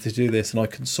job is to do this and I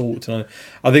consult and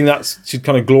I think that's she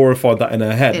kind of glorified that in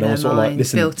her head and I was sort of like,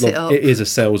 listen, look, it is a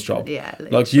sales job. Yeah,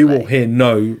 like you will hear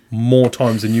no more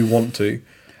times than you want to.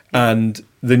 And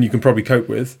then you can probably cope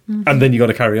with, and then you got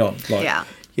to carry on. Like, yeah.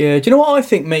 Do you know what I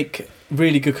think make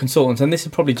really good consultants? And this is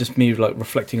probably just me like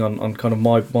reflecting on kind of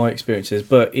my experiences,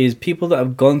 but is people that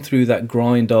have gone through that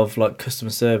grind of like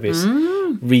customer service,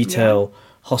 retail,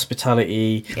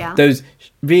 hospitality, those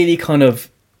really kind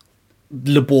of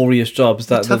laborious jobs,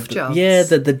 that tough jobs.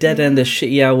 The dead end, the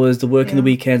shitty hours, the working the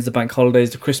weekends, the bank holidays,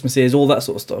 the Christmases, all that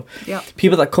sort of stuff. Yeah,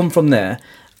 people that come from there.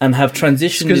 And have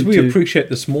transitioned because we appreciate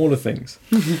the smaller things.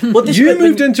 Well, you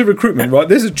moved into recruitment, right?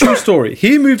 This is a true story.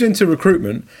 He moved into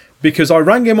recruitment because I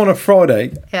rang him on a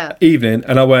Friday evening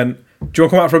and I went, do you want to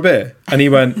come out for a beer? And he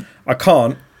went, I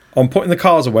can't. I'm putting the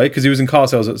cars away because he was in car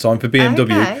sales at the time for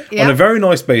BMW on a very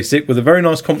nice basic with a very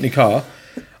nice company car.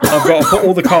 I've got to put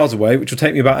all the cars away, which will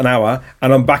take me about an hour.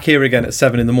 And I'm back here again at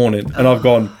 7 a.m. And I've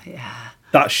gone,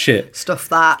 that's shit. Stuff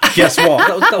that. Guess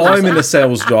what? I'm in a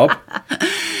sales job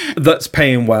that's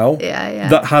paying well.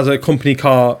 That has a company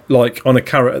car like on a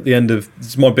carrot at the end of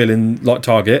my billing like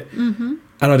target. And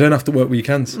I don't have to work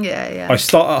weekends. I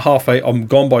start at 8:30. I'm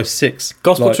gone by 6.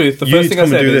 Gospel truth. The first thing I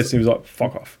said do is, this. He was like,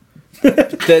 "Fuck off."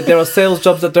 there are sales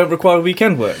jobs that don't require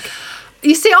weekend work.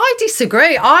 You see, I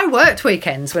disagree. I worked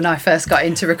weekends when I first got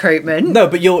into recruitment. No,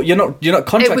 but you're not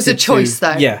contracted. It was a choice,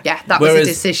 though. Yeah, that was a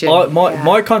decision.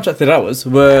 My contracted hours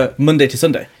were Monday to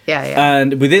Sunday.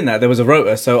 And within that, there was a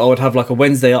rota, so I would have like a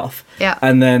Wednesday off.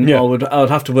 And then I would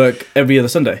have to work every other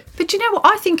Sunday. But you know what?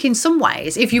 I think in some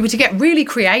ways, if you were to get really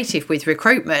creative with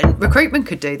recruitment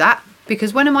could do that.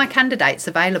 Because when are my candidates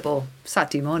available?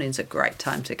 Saturday morning's a great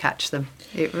time to catch them.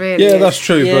 It really is. That's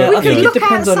true. Yeah, but, we could look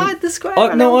outside the square.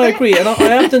 I agree. And I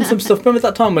have done some stuff. Remember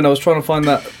that time when I was trying to find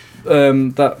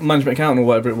that management accountant or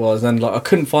whatever it was, and like I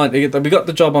couldn't find it. We got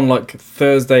the job on like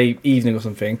Thursday evening or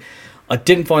something. I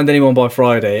didn't find anyone by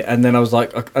Friday, and then I was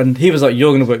like, and he was like,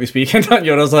 "You're going to work this weekend, aren't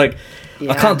you?" And I was like,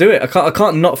 "I can't do it. I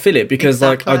can't not fill it because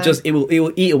like it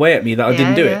will eat away at me that I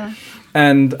didn't do it."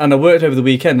 And I worked over the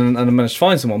weekend and I managed to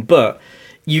find someone, but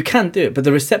you can do it, but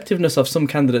the receptiveness of some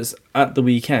candidates at the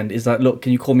weekend is like, look,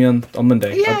 can you call me on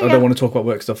Monday? I don't want to talk about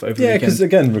work stuff over the weekend. Yeah, because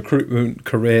again, recruitment,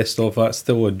 career stuff, that's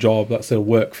still a job, that's still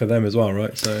work for them as well,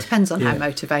 right? So depends on how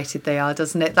motivated they are,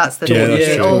 doesn't it? That's the Yeah, thing. that's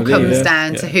It true. all comes Yeah.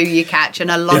 down to who you catch,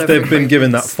 and a lot if of they've been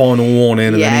given that final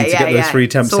warning and they need to get those 3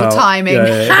 temps it's all out. timing.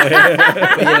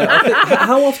 I think,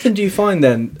 how often do you find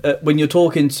then when you're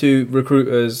talking to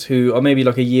recruiters who are maybe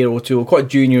like a year or two or quite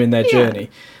junior in their journey,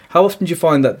 how often do you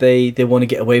find that they want to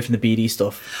get away from the BD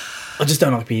stuff? I just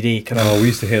don't like BD. We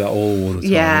used to hear that all the time.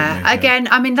 Yeah, again,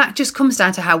 I mean, that just comes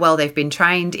down to how well they've been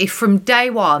trained. If from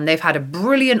day one they've had a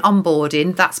brilliant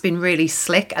onboarding, that's been really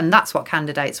slick, and that's what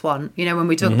candidates want. You know, when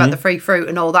we talk about the free fruit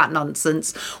and all that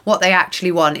nonsense, what they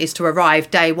actually want is to arrive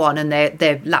day one and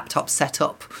their laptop's set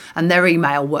up and their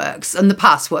email works and the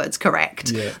password's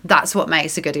correct. Yeah. That's what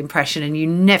makes a good impression, and you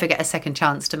never get a second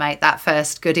chance to make that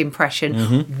first good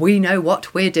impression. We know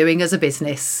what we're doing as a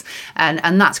business,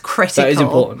 and that's critical. That is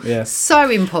important, yeah. So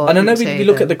important. And I know we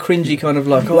look at the cringy kind of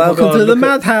like, Welcome my God, to the look at-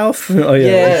 madhouse.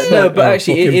 But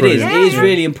actually it is. brilliant. It is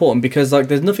really important because like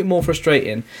there's nothing more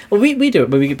frustrating. Well, we do it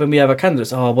when we have our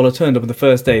candidates. I turned up on the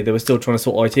first day. They were still trying to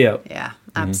sort IT out. Yeah,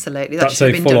 absolutely. That That's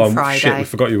should a have been done full-on Friday. shit. We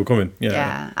forgot you were coming.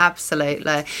 Yeah,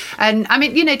 absolutely. And I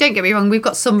mean, don't get me wrong, we've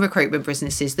got some recruitment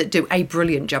businesses that do a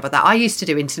brilliant job of that. I used to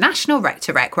do international rec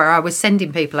to rec, where I was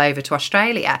sending people over to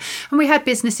Australia, and we had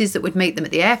businesses that would meet them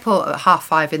at the airport at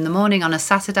 5:30 in the morning on a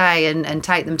Saturday and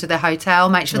take them to their hotel,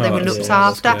 make sure they were looked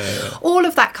after. All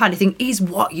of that kind of thing is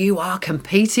what you are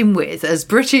competing with as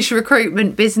British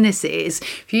recruitment businesses.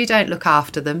 If you don't look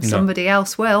after them, somebody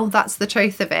else will. That's the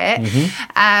truth of it.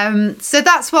 So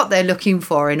that's what they're looking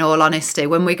for, in all honesty.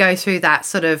 When we go through that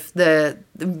sort of the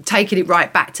taking it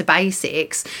right back to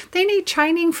basics, they need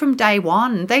training from day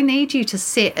one. They need you to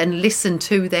sit and listen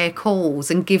to their calls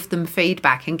and give them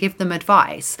feedback and give them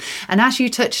advice. And as you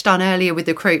touched on earlier with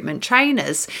recruitment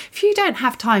trainers, if you don't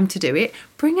have time to do it,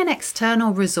 bring an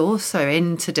external resourcer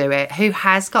in to do it who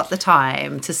has got the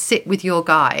time to sit with your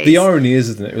guys. The irony is,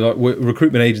 isn't it? Like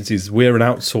recruitment agencies, we're an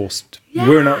outsourced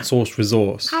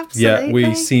resource. Absolutely. Yet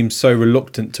we seem so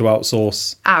reluctant to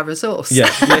outsource our resource.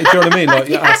 Yeah, do you know what I mean? Like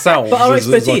ourselves. But our as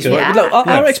expertise, like a- right? Look,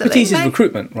 our expertise is Absolutely.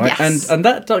 recruitment, right? Yes. And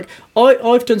that like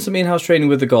I've done some in-house training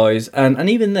with the guys, and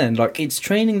even then, like it's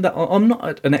training that I'm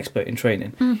not an expert in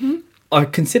training. I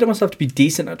consider myself to be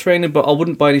decent at training, but I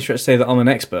wouldn't by any stretch say that I'm an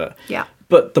expert. Yeah.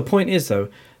 But the point is, though,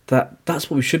 that's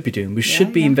what we should be doing. We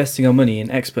should be investing our money in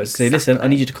experts. Say, listen, I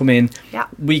need you to come in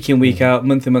week in, week out,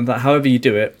 month in, month out, however you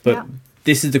do it. But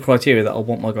this is the criteria that I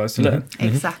want my guys to learn.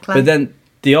 Exactly. But then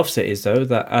the offset is, though,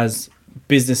 that as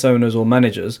business owners or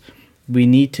managers, we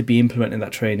need to be implementing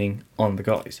that training on the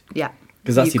guys. Yeah.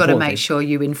 'Cause that's You've the got to important make thing. sure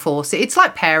you enforce it. It's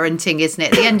like parenting, isn't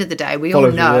it? At the end of the day, we all Follow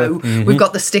through, know yeah. we've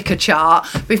got the sticker chart.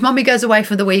 But if mummy goes away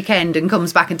for the weekend and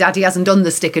comes back and daddy hasn't done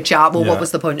the sticker chart, well, what was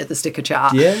the point of the sticker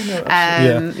chart? Yeah, no,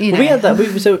 absolutely. You know. We had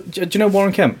that. So, do you know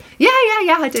Warren Kemp? Yeah,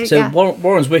 I do. So yeah.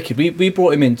 Warren's wicked. We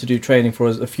brought him in to do training for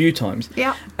us a few times.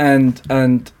 Yeah.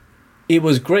 And it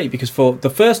was great because for the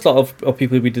first lot of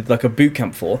people we did like a boot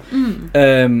camp for,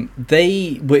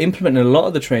 they were implementing a lot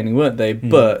of the training, weren't they?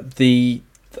 But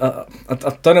I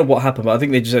don't know what happened, but I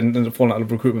think they just ended up falling out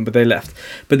of recruitment, but they left.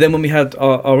 But then when we had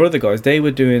our other guys, they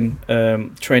were doing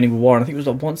training with Warren. I think it was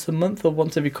like once a month or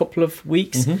once every couple of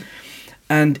weeks.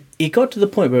 And it got to the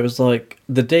point where it was like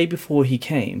the day before he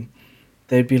came,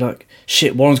 they'd be like,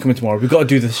 shit, Warren's coming tomorrow. We've got to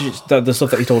do the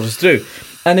stuff that he told us to do.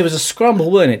 And it was a scramble,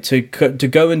 weren't it, to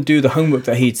go and do the homework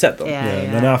that he'd set them.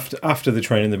 And then after the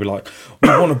training, they'd be like, we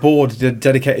want a board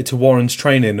dedicated to Warren's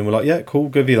training. And we're like, yeah, cool,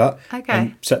 give you that. Okay.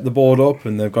 And set the board up,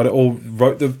 and they've got it all,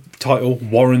 wrote the title,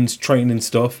 Warren's training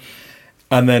stuff,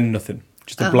 and then nothing.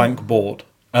 Just a blank board.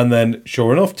 And then,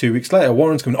 sure enough, 2 weeks later,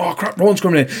 Warren's coming. Oh, crap, Warren's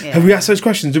coming in. Yeah. Have we asked those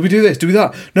questions? Did we do this? Did we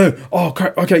that? No. Oh,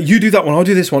 crap. Okay, you do that one. I'll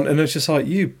do this one. And it's just like,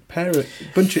 you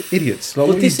bunch of idiots. Like,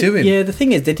 what are you doing? Yeah, the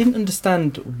thing is, they didn't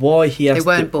understand why he asked. They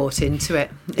weren't bought into it.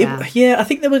 I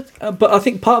think there was, but I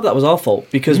think part of that was our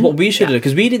fault because what we should have done,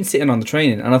 because we didn't sit in on the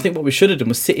training, and I think what we should have done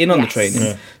was sit in on the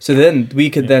training, so then we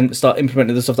could then start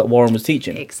implementing the stuff that Warren was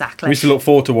teaching. Exactly. We used to look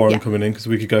forward to Warren coming in because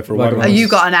we could go for a wagon. Oh, you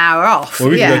got an hour off. Well,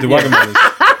 we could go to wagon runners.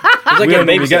 Like We a don't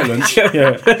normally get babysitter. lunch.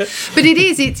 Yeah.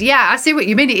 But I see what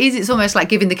you mean. It's almost like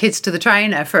giving the kids to the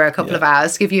trainer for a couple of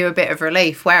hours, give you a bit of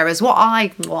relief. Whereas what I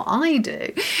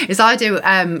do is I do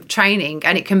training,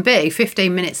 and it can be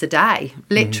 15 minutes a day.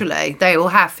 Literally, they will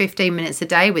have 15 minutes a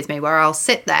day with me where I'll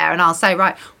sit there and I'll say,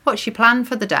 right, What's your plan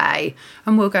for the day?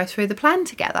 And we'll go through the plan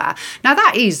together. Now,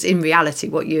 that is in reality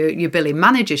what your billing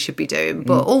manager should be doing,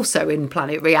 but also in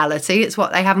Planet Reality, it's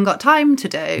what they haven't got time to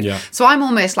do. Yeah. So I'm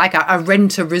almost like a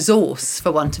renter resource,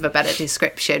 for want of a better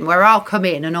description, where I'll come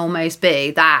in and almost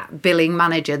be that billing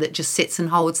manager that just sits and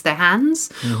holds their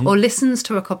hands or listens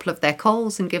to a couple of their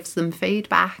calls and gives them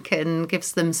feedback and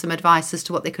gives them some advice as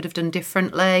to what they could have done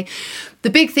differently. The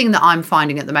big thing that I'm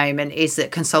finding at the moment is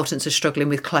that consultants are struggling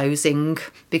with closing,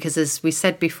 because as we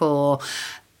said before,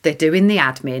 they're doing the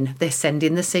admin, they're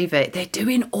sending the CV, they're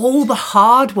doing all the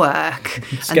hard work.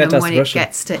 And then when it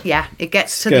gets to the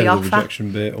offer. The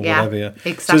rejection bit or whatever, yeah.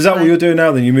 Exactly. So is that what you're doing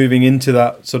now then? You're moving into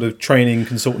that sort of training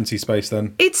consultancy space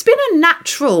then? It's been a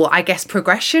natural, I guess,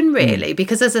 progression really,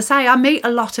 because as I say, I meet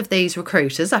a lot of these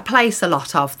recruiters, I place a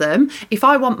lot of them. If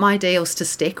I want my deals to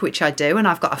stick, which I do, and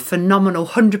I've got a phenomenal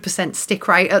 100% stick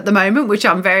rate at the moment, which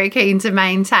I'm very keen to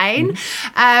maintain.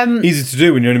 Easy to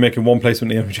do when you're only making one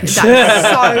placement a year. That's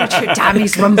so true. Damn,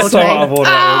 he's rumbled me.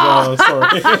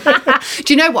 Sorry.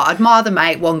 Do you know what? I'd rather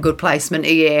make one good placement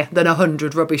a year than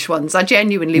 100 rubbish ones. I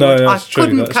genuinely would. I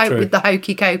couldn't cope with the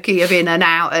hokey cokey of in and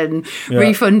out and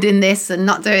refunding this and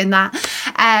not doing that.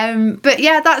 But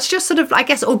yeah, that's just sort of, I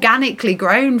guess, organically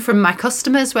grown from my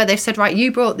customers, where they've said, right,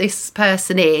 you brought this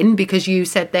person in because you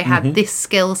said they had this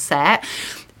skill set.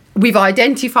 We've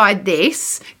identified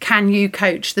this. Can you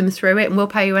coach them through it? And we'll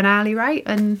pay you an hourly rate.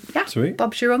 And yeah, sweet.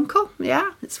 Bob's your uncle. Yeah,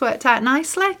 it's worked out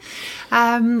nicely.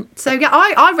 So yeah,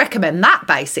 I recommend that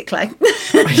basically.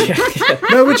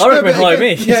 No, which I recommend hire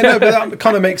me. Yeah, no, but that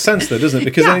kind of makes sense though, doesn't it?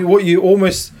 Because then what you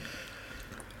almost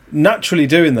naturally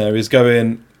doing there is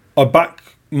going, I back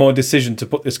my decision to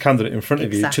put this candidate in front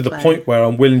of you to the point where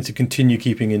I'm willing to continue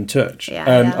keeping in touch.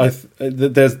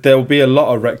 There'll be a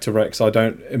lot of rec to recs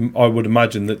I would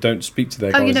imagine that don't speak to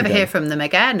their guys you never again. hear from them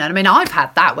again. And I mean, I've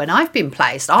had that when I've been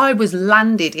placed. I was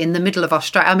landed in the middle of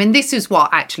Australia. I mean, this is what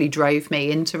actually drove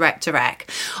me into rec to rec.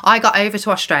 I got over to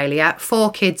Australia,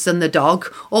 4 kids and the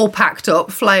dog, all packed up,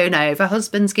 flown over.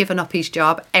 Husband's given up his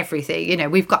job, everything. You know,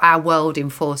 we've got our world in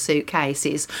 4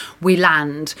 suitcases. We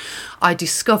land. I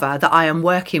discover that I am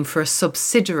working for a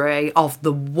subsidiary of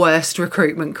the worst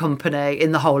recruitment company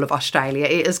in the whole of Australia.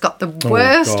 It has got the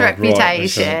worst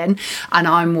reputation, and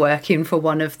I'm working for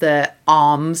one of the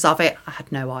arms of it. I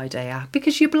had no idea,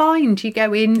 because you're blind. You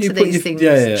go into these things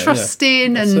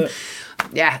trusting and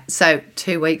so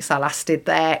 2 weeks I lasted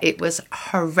there. It was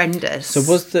horrendous. So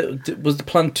was the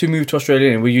plan to move to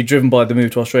Australia? Were you driven by the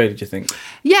move to Australia, do you think?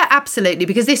 Yeah, absolutely,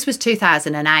 because this was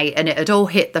 2008 and it had all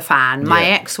hit the fan. My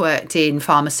ex worked in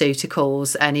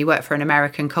pharmaceuticals and he worked for an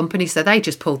American company, so they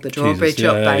just pulled the drawbridge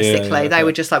up basically. They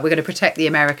were just like, we're going to protect the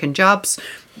American jobs.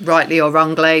 Rightly or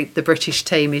wrongly, the British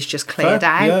team is just cleared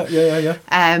out.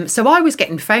 So I was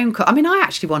getting phone calls. I mean, I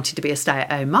actually wanted to be a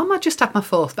stay-at-home mum. I just had my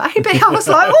 4th baby. I was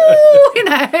like, oh, you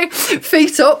know,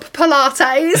 feet up,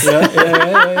 Pilates.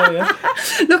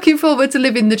 Looking forward to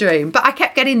living the dream. But I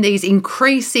kept getting these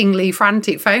increasingly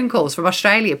frantic phone calls from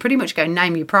Australia, pretty much going,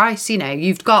 name your price. You know,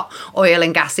 you've got oil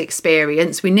and gas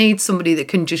experience. We need somebody that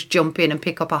can just jump in and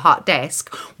pick up a hot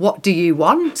desk. What do you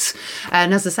want?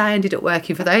 And as I say, I ended up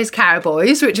working for those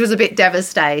cowboys, which was a bit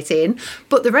devastating.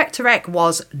 But the rec to rec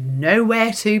was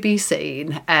nowhere to be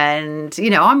seen. And, you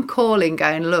know, I'm calling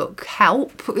going, look,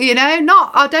 help. You know,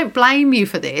 I don't blame you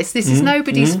for this. This is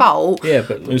nobody's fault. Yeah,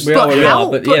 but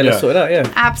help. Let's sort it out,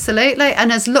 yeah. Absolutely.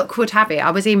 And as luck would have it,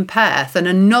 I was in Perth and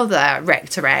another rec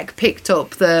to rec picked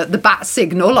up the bat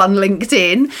signal on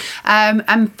LinkedIn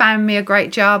and found me a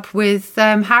great job with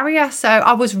Harrier. So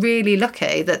I was really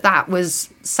lucky that was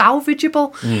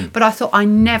salvageable. But I thought, I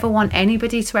never want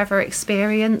anybody to ever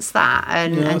experience that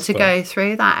and to go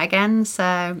through that again.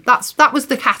 So that was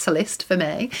the catalyst for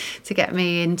me to get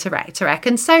me into rec to rec,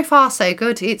 and so far so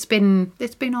good. It's been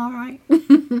all right.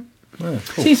 Cool.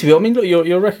 Seems to be. I mean, look,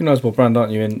 you're a recognisable brand,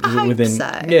 aren't you?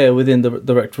 Within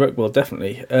the rec to rec world,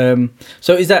 definitely.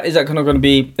 So is that kind of going to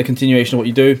be a continuation of what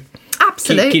you do?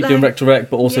 Absolutely. Keep doing rec to rec,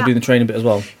 but also doing the training bit as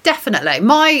well. Definitely.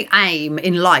 My aim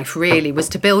in life really was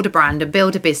to build a brand and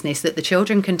build a business that the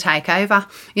children can take over.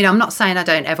 You know, I'm not saying I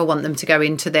don't ever want them to go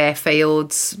into their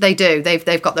fields. They do.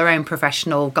 They've got their own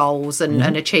professional goals and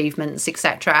achievements,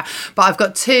 etc. But I've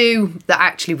got 2 that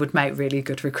actually would make really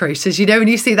good recruiters. You know, when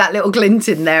you see that little glint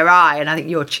in their eye, and I think,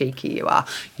 you're cheeky, you are.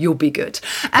 You'll be good.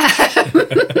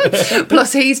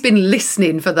 Plus, he's been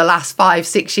listening for the last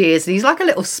 5-6 years, and he's like a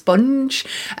little sponge.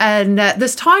 And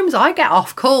there's times I get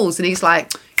off calls and he's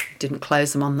like, Didn't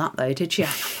close them on that though, did you?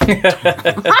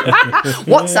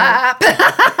 WhatsApp.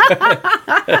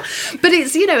 But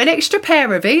it's, an extra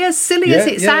pair of ears, silly as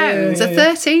it sounds. A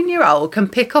 13-year-old can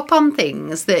pick up on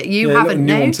things that you haven't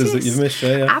nuances noticed. that you've missed.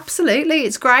 Yeah. Absolutely,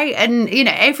 it's great. And,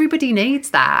 everybody needs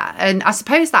that. And I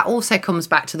suppose that also comes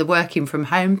back to the working from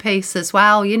home piece as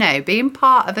well, being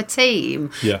part of a team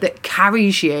that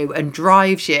carries you and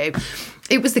drives you.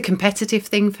 It was the competitive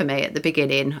thing for me at the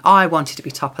beginning. I wanted to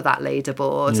be top of that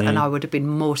leaderboard, and I would have been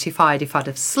mortified if I'd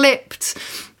have slipped.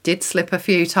 Did slip a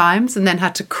few times and then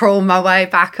had to crawl my way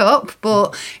back up.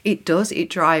 But it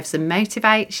drives and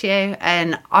motivates you.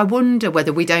 And I wonder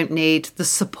whether we don't need the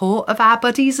support of our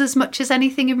buddies as much as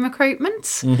anything in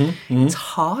recruitment. It's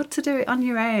hard to do it on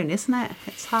your own, isn't it?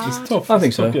 It's hard. It's tough. I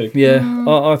think so. Yeah,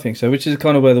 I think so. Which is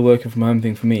kind of where the working from home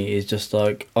thing for me is just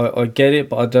like, I get it,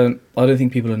 but I don't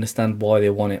think people understand why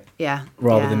they want it. Yeah.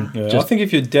 Rather than I think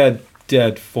if you're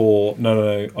dead for,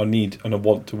 no, I need and I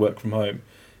want to work from home,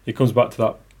 it comes back to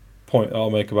that point I'll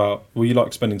make about, you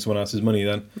like spending someone else's money,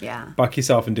 then back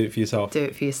yourself and do it for yourself. Do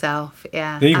it for yourself,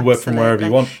 yeah. Then you can work from wherever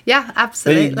you want. Yeah,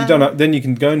 absolutely. Then you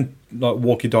can go and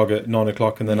walk your dog at 9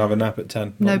 o'clock and then have a nap at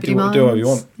 10. Nobody minds. Do whatever you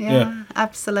want. Yeah,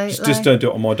 absolutely. Just don't do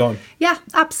it on my dime. Yeah,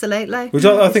 absolutely.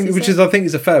 I think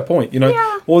is a fair point.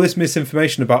 All this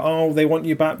misinformation about they want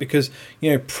you back because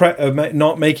are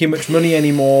not making much money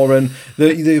anymore and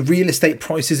the real estate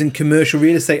prices in commercial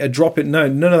real estate are dropping. No,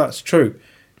 none of that's true.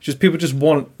 Just people just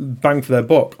want bang for their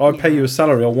buck. I pay you a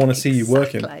salary. I want to see you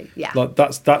working. Yeah. Like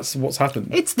that's what's happened.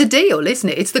 It's the deal, isn't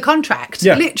it? It's the contract.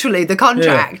 Yeah. Literally the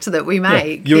contract that we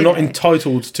make. Yeah. You're not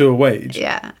entitled to a wage.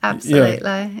 Yeah,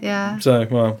 absolutely. Yeah. So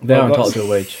well, they are entitled to a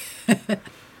wage.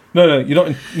 No, you're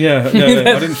not. No, I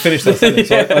didn't finish that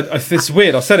sentence. It's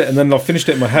weird. I said it and then I finished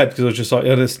it in my head because I was just like,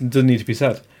 this doesn't need to be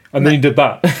said. And then you did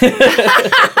that.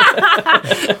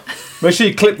 Make sure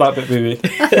you clip that bit, baby.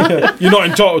 You're not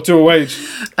entitled to a wage.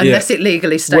 Unless it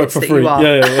legally states that free. you are.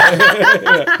 Yeah.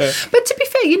 But to be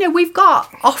fair, we've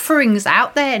got offerings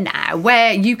out there now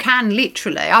where you can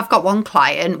literally, I've got one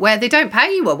client where they don't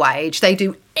pay you a wage. They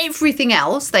do everything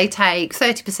else. They take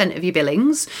 30% of your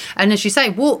billings. And as you say,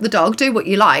 walk the dog, do what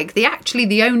you like. The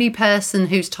only person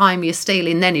whose time you're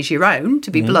stealing then is your own, to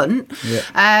be blunt.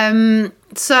 Yeah.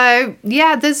 So,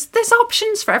 there's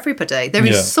options for everybody. There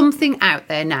is something out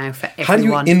there now for everyone. How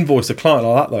do you invoice a client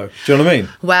like that, though? Do you know what I mean?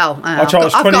 Well, I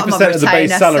charge 20% of the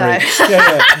base salary. So.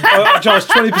 I charge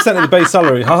 20% of the base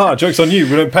salary. Haha, joke's on you.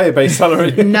 We don't pay a base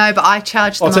salary. No, but I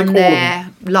charge them on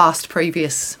their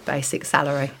previous basic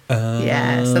salary.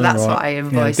 So that's what I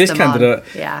invoice them on. This candidate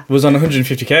was on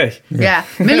 150k. Yeah,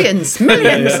 millions.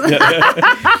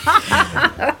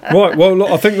 Right, well,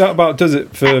 look, I think that about does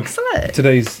it for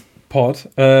today's pod.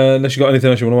 Unless you got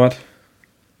anything else you want to add?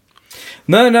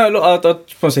 No. Look, I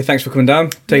just want to say thanks for coming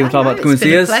down, taking the time out to come and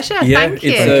see us. It's been a pleasure. Thank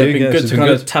you. It's been good to kind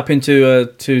of tap into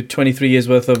 23 years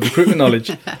worth of recruitment knowledge.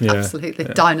 Absolutely,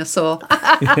 dinosaur. No,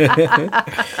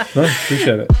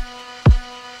 appreciate it.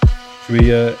 Should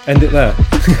we end it there?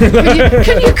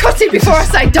 Can you cut it before I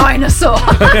say dinosaur?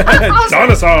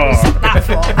 Dinosaur.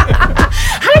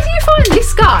 How do you find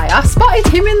this guy? I spotted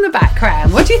him in the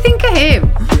background. What do you think of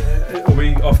him? Are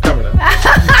we off camera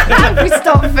now? We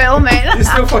stopped filming. You're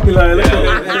still fucking lying.